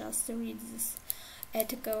animals. You just read this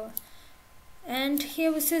article. And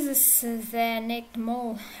here we see this, the necked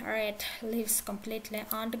mole rat lives completely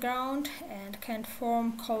underground and can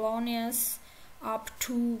form colonies up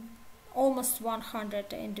to almost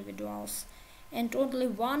 100 individuals, and only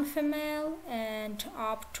 1 female and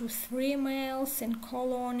up to 3 males in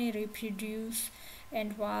colony reproduce,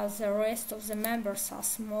 and while the rest of the members are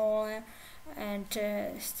smaller and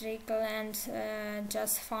strictly and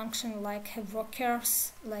just function like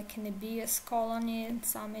workers, like in a bee's colony.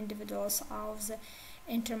 Some individuals are of the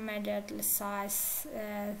intermediate size.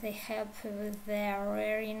 They help with the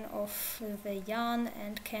rearing of the young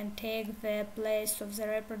and can take the place of the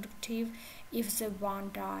reproductive if the one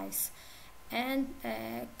dies. And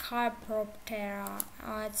Chiroptera,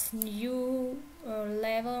 its new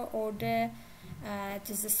level order. It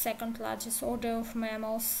is the 2nd largest order of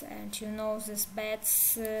mammals, and these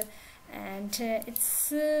bats, and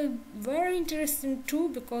it's very interesting too,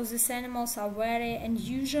 because these animals are very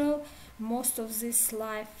unusual. Most of this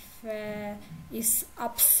life is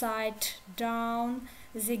upside down.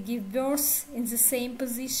 They give birth in the same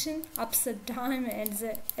position, upside down,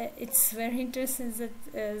 and it's very interesting that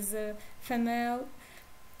the female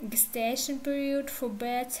gestation period for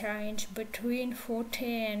bats range between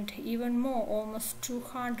 40 and even more, almost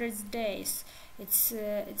 200 days.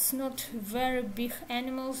 It's not very big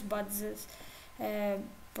animals, but this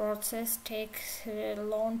process takes a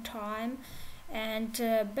long time. And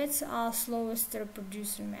bats are slowest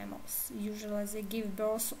reproducing mammals. Usually they give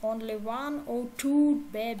birth only 1 or 2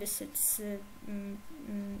 babies at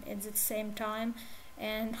the same time,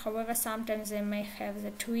 and however sometimes they may have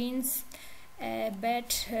the twins,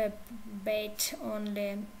 but bait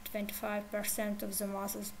only 25% of the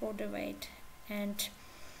mother's body weight. And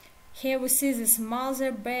here we see this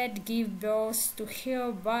mother bat give birth to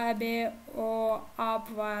her baby or up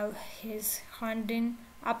while he's hunting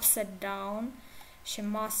upside down. She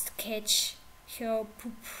must catch her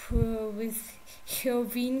poop with her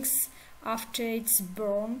wings after it's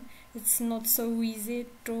born. It's not so easy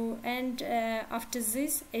to, and after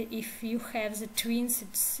this, if you have the twins,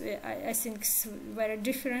 it's I think it's very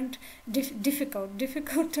difficult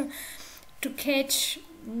to catch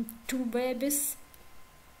two babies.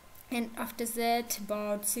 And after that,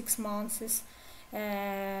 about 6 months,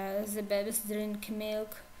 the babies drink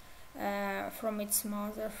milk from its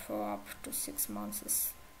mother for up to 6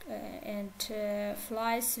 months, and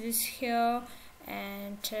flies with her,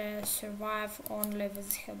 and survive only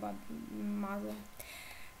with her mother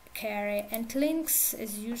carry. And lynx,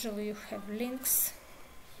 as usual, you have lynx.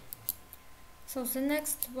 So the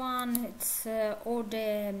next one, it's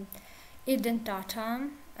Ode edentata.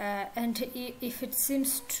 And if it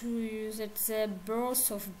seems to you that the birth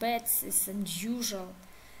of bats is unusual,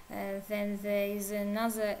 then there is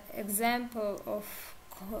another example of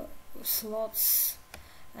sloths.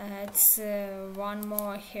 It's one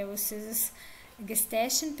more. Here we see this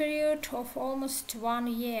gestation period of almost 1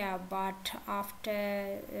 year, but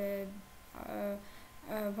after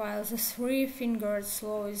while the three-fingered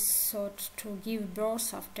sloth is thought to give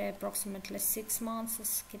birth after approximately 6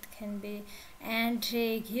 months, it can be, and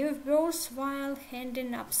give birth while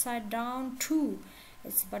hanging upside down too.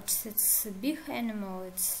 But it's a big animal.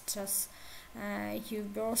 It's just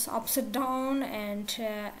give birth upside down, and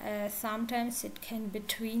sometimes it can be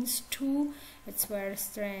twins too. It's very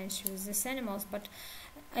strange with these animals, but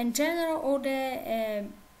in general, all the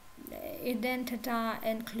edentata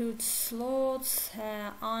includes sloths,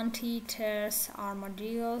 anteaters,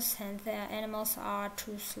 armadillos, and their animals are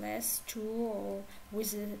toothless too, or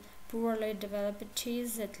with poorly developed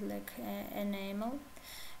teeth that look enamel.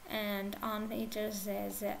 And anteaters,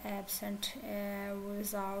 they're absent,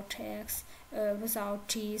 without eggs, without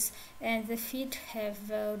teeth, and the feet have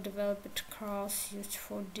well-developed claws used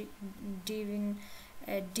for digging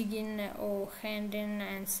or handing,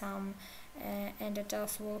 and some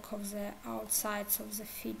edentata walk of the outsides of the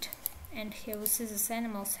feet. And here we see these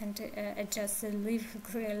animals, and just leave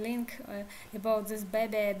the link about this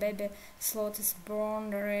baby sloth is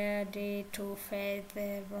born ready to feed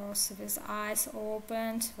the birth with eyes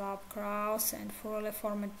open, swab claws, and fully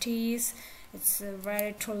formed teeth. It's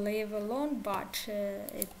ready to live alone, but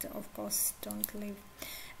it of course don't live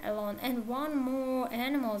alone. And one more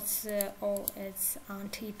animal, it's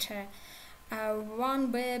anteater.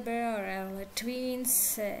 One baby or early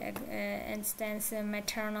twins, instance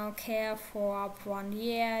maternal care for up 1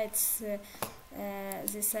 year. It's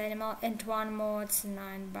this animal, and one more, it's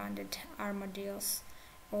 9-banded armadillos.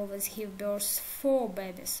 Always give birth 4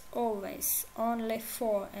 babies, always, only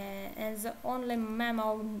 4, and the only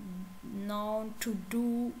mammal known to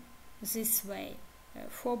do this way.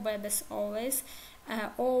 4 babies always,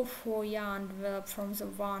 all 4 young develop from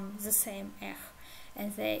the same egg.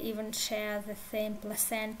 And they even share the same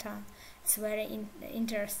placenta. It's very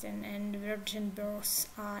interesting. And virgin births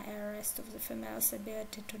are a rest of the female's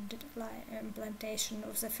ability to delay implantation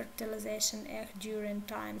of the fertilization egg during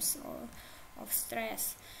times of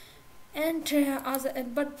stress. And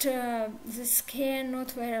this care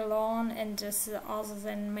not very long, and just other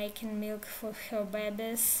than making milk for her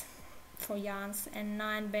babies, for youngs. And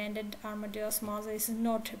 9-banded armadillo's mother is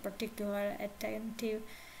not particularly attentive,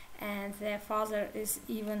 and their father is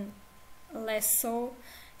even less so.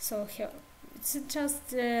 So it's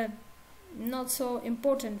just not so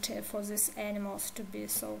important for these animals to be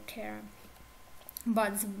so cared.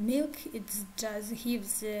 But the milk, it just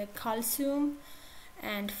gives calcium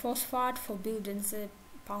and phosphate for building the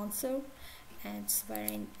panzer, and it's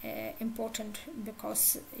very important,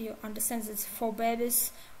 because you understand that for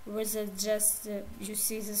babies with just you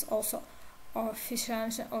see this also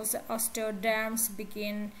efficiency of the osteoderms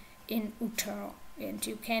begin in utero, and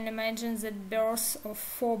you can imagine that birth of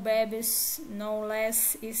 4 babies, no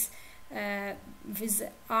less, is with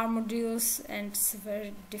armadillos, and it's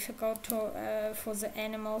very difficult for the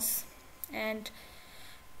animals. And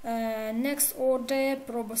next order,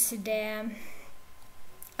 Proboscidea,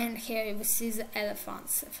 and here we see the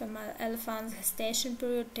elephants. Female elephant gestation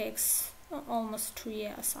period takes almost 2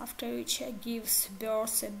 years, after which gives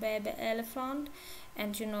birth a baby elephant.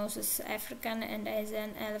 And you know, this African and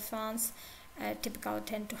Asian elephants typically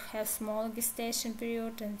tend to have small gestation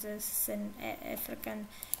period, and this in African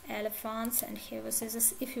elephants. And here we see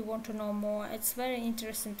this. If you want to know more, it's very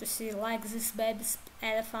interesting to see like these baby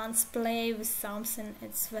elephants play with something.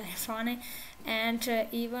 It's very funny, and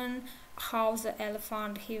even how the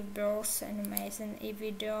elephant give birth, an amazing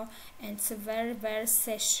video. And it's a very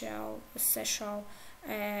social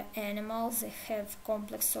animals. They have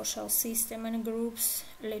complex social system and groups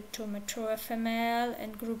lead to mature female,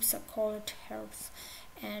 and groups are called herds.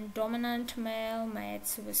 And dominant male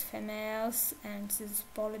mates with females, and this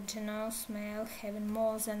polygynous male having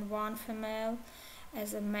more than one female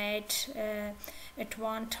as a mate at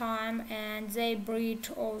one time, and they breed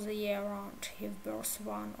all the year round, give birth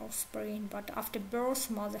one offspring. But after birth,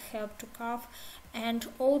 mother help to calf, and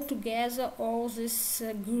all together, all this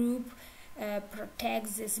group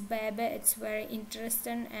protects this baby. It's very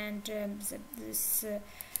interesting, and this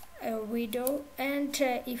video. And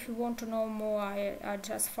if you want to know more, I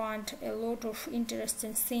just find a lot of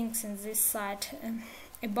interesting things in this site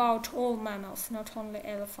about all mammals, not only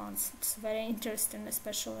elephants. It's very interesting,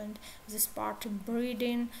 especially in this part of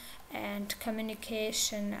breeding and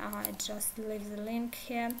communication. I just leave the link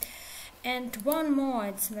here. And one more,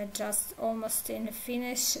 it's just almost in the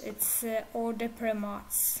finish. It's order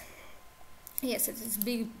primates. Yes, it is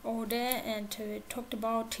big order, and we talked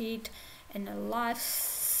about it. And the life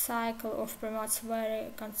cycle of primates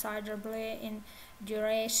vary considerably in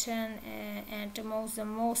duration, and among the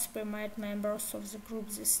most primate members of the group,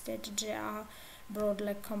 the strategy are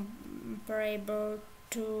broadly comparable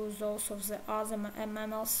to those of the other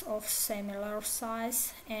mammals of similar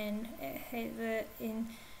size, and in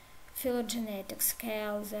phylogenetic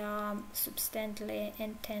scale they are substantially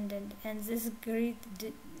intended. And this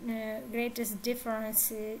greatest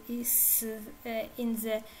difference is in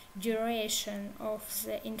the duration of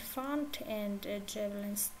the infant and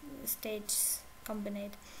juvenile stages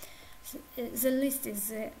combined. The list is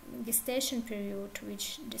the gestation period,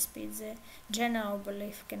 which, despite the general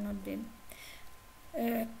belief, cannot be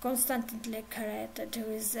constantly corrected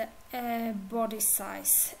with the body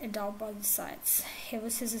size, adult body size. Here we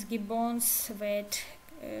see the gibbons weight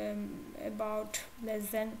about less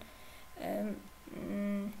than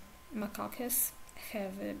macaques,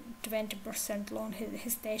 have a 20% long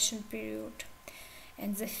gestation period,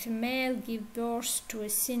 and the female give birth to a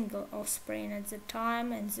single offspring at the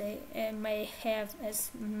time, and they may have as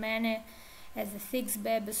many as the 6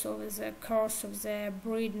 babies over the course of their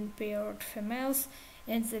breeding period. Females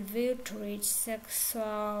in the wild reach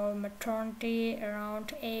sexual maturity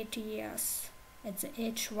around 8 years at the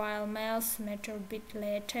age, while males mature a bit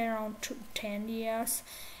later, around 10 years,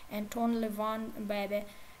 and only one baby.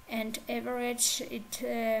 And average it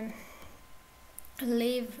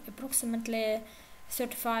live approximately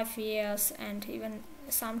 35 years, and even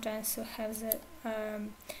sometimes you have the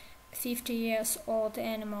 50 years old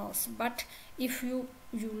animals. But if you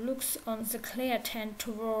look on the clear trend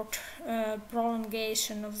toward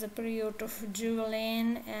prolongation of the period of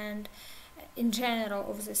juvenile, and in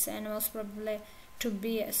general of these animals, probably to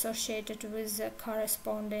be associated with the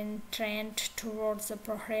corresponding trend towards the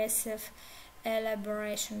progressive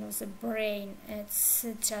elaboration of the brain. It's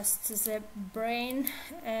just the brain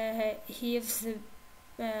gives the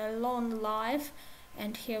long life,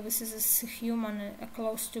 and here this is human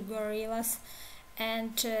close to gorillas,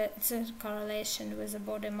 and it's a correlation with the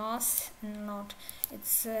body mass, not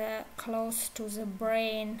it's close to the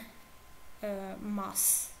brain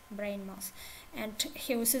mass. And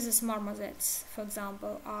here we see the marmosets, for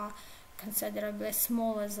example, are considerably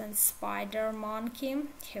smaller than spider monkey.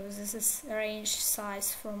 Here this is range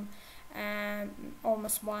size from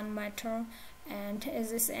almost 1 meter, and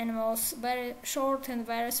these animals very short and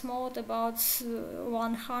very small, at about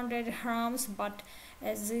 100 grams, but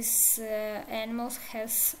this animals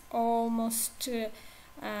has almost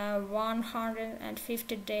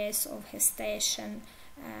 150 days of gestation.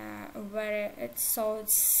 So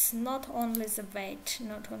it's not only the weight,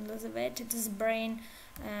 it is brain.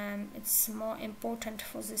 It's more important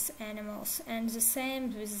for these animals. And the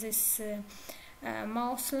same with this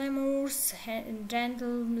mouse lemurs,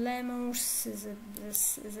 gentle lemurs is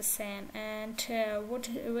the same. And what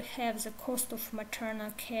we have, the cost of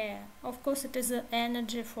maternal care. Of course, it is the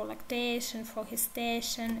energy for lactation, for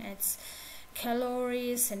gestation, it's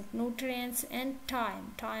calories and nutrients, and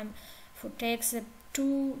time for takes the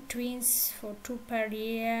 2 twins for 2 per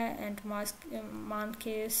year, and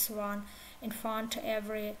monkeys 1 infant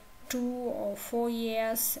every 2 or 4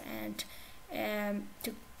 years, and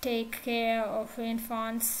to take care of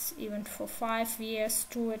infants even for 5 years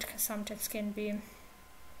too. It sometimes can be,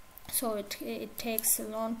 so it takes a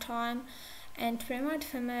long time. And primate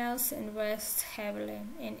females invest heavily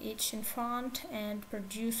in each infant and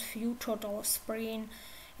produce few total offspring.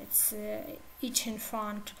 Each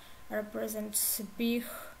infant represents a big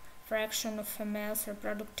fraction of females'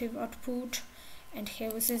 reproductive output, and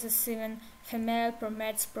here we see this even female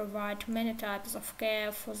primates provide many types of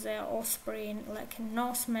care for their offspring, like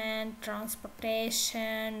nourishment,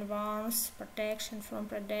 transportation, warmth, protection from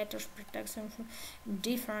predators, protection from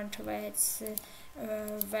different ways.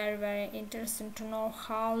 Very, very interesting to know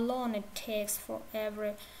how long it takes for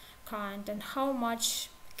every kind and how much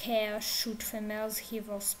care should females give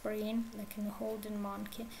offspring, like in a holding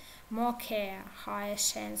monkey. More care, higher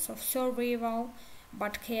chance of survival,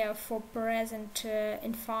 but care for present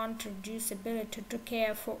infant reduce ability to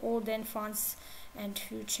care for old infants and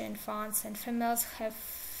future infants, and females have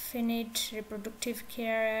finite reproductive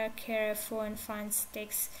care for infants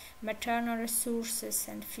takes maternal resources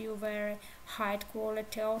and few very high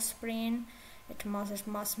quality offspring. Mothers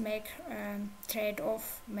must make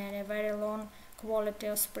trade-off many very long quality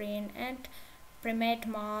offspring, and primate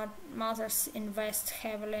mothers invest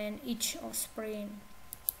heavily in each offspring.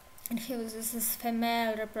 And here this is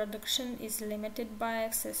female reproduction is limited by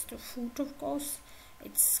access to food, of course.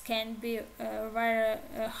 It can be a very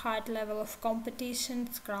high level of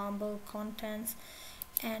competition, scramble contents,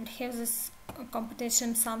 and here this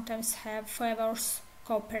competition sometimes favors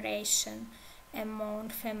cooperation among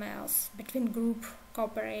females, between group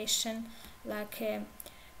cooperation, like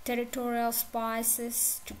territorial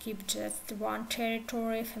spices to keep just one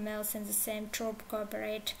territory. Females in the same troop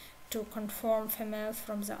cooperate to conform females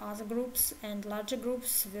from the other groups, and larger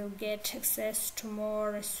groups will get access to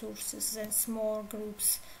more resources than small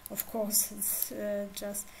groups. Of course, it's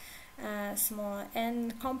just small.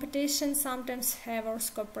 And competition sometimes favors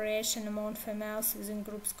cooperation among females within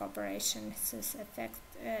groups cooperation. This affects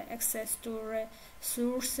access to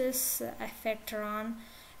resources, affect rank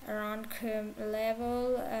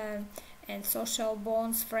level, and social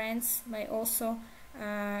bonds. Friends may also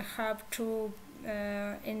have to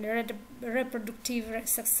in reproductive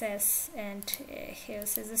success, and here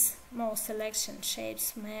this more selection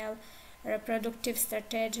shapes male reproductive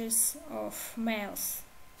strategies of males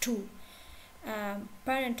too.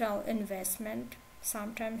 Parental investment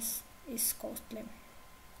sometimes is costly.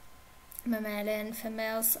 Mammalian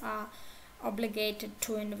females are obligated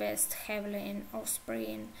to invest heavily in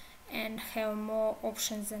offspring and have more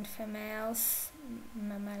options than females,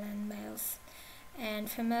 mammalian males. And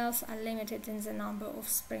females are limited in the number of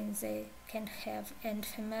offspring they can have, and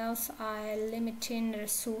females are limiting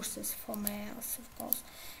resources for males, of course.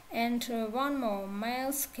 And one more,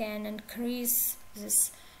 males can increase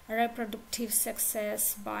this reproductive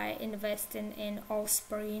success by investing in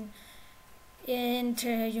offspring, and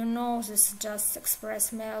this just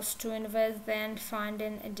express males to invest, then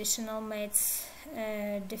finding additional mates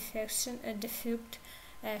defect,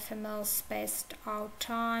 females spaced out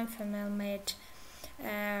time, female mate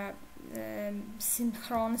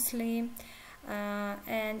synchronously,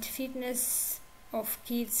 and fitness of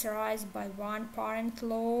kids rise by one parent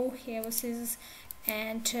law. Here we see this.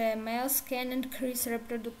 And males can increase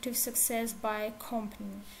reproductive success by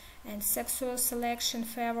company, and sexual selection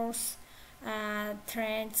favors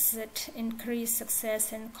trends that increase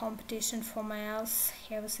success in competition for males.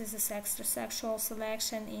 Here we see this extrasexual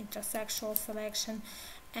selection, intersexual selection,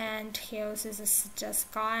 and here this is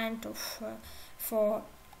just kind of for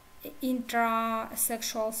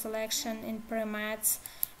intrasexual selection in primates.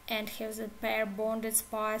 And here's the pair bonded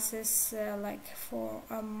spices like for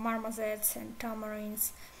marmosets and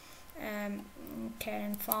tamarins,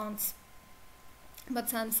 carrion fawns. But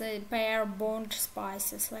some say pair bond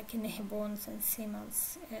spices like in bones and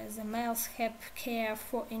simmons. The males have care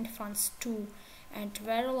for infants too, and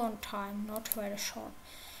very long time, not very short.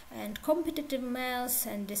 And competitive males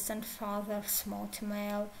and distant fathers,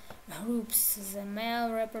 multi-male groups. The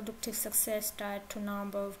male reproductive success tied to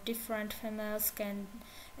number of different females can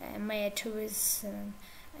mate with,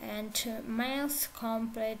 and males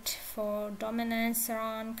compete for dominance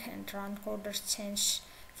rank, and rank orders change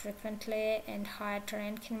frequently, and higher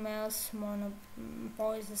ranking males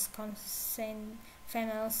monopolize consent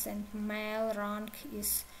females, and male rank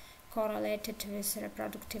is correlated with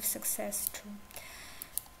reproductive success too.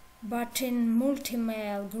 But in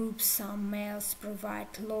multi-male groups, some males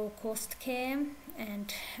provide low-cost care,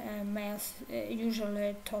 and males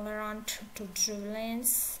usually tolerant to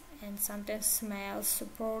juveniles, and sometimes males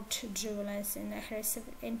support juveniles in aggressive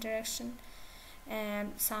interaction.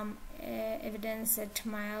 Some evidence that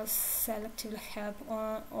males selectively help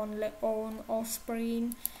only own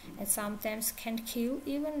offspring, and sometimes can kill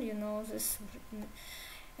even, this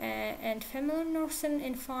and family nursing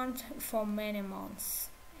infant for many months.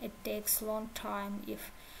 It takes long time.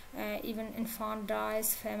 If even infant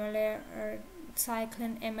dies, family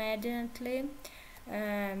cycling immediately.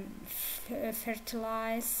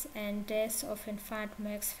 Fertilize and death of infant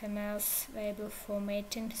makes females able for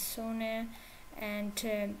mating sooner, and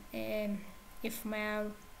if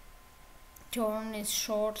male term is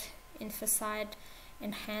short, infanticide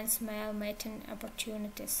enhance male mating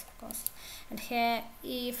opportunities, of course. And here,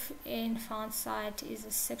 if infanticide is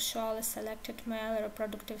a sexually selected male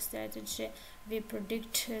reproductive strategy, we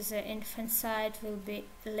predict the infanticide will be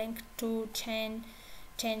linked to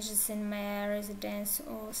changes in male residence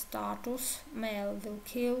or status. Male will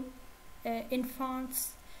kill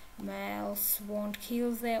infants, males won't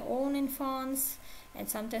kill their own infants, and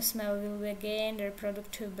sometimes male will gain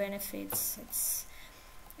reproductive benefits. It's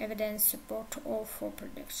evidence support all for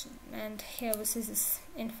prediction. And here we see this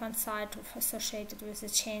infanticide associated with the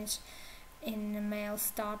change in male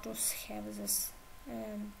status. Here this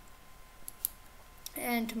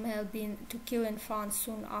and male being to kill infants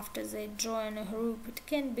soon after they join a group. It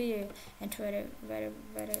can be, and very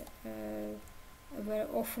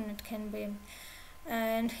often it can be.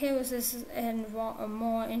 And here is and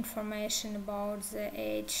more information about the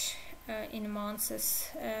age in months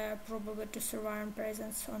probably to survive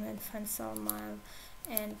presence on infantile male.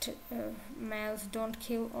 And males don't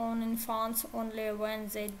kill own infants only when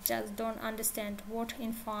they just don't understand what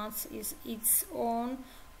infants is its own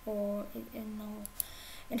or no.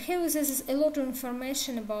 And here is a lot of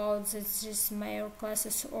information about this major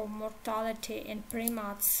classes of mortality in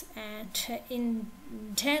primates, and in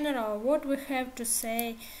general what we have to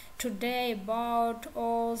say today about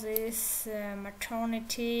all this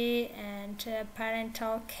maternity and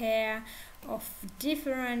parental care of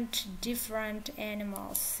different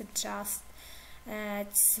animals.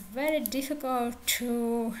 It's very difficult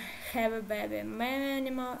to have a baby.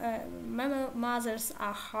 Mammal mothers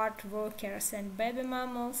are hard workers, and baby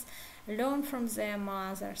mammals learn from their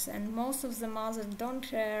mothers, and most of the mothers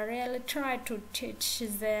don't really try to teach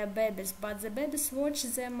their babies, but the babies watch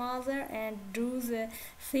their mother and do the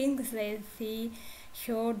things they see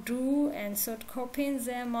her do, and start copying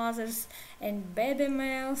their mothers. And baby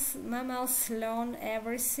mammals learn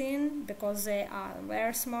everything because they are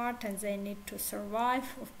very smart and they need to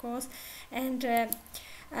survive, of course. And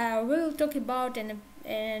we will talk about in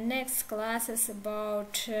next classes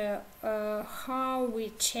about how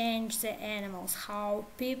we change the animals, how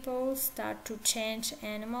people start to change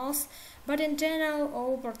animals. But in general,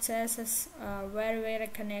 all processes are very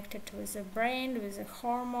connected with the brain, with the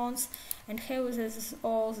hormones, and here is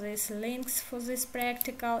all these links for this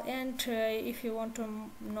practical. And if you want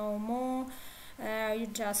to know more, you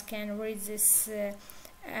just can read this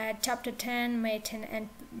chapter 10, mating and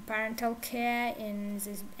parental care, in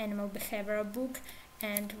this animal behavioral book,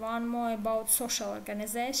 and one more about social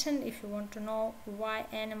organization if you want to know why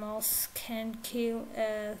animals can kill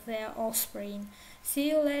their offspring. See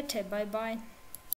you later. Bye bye.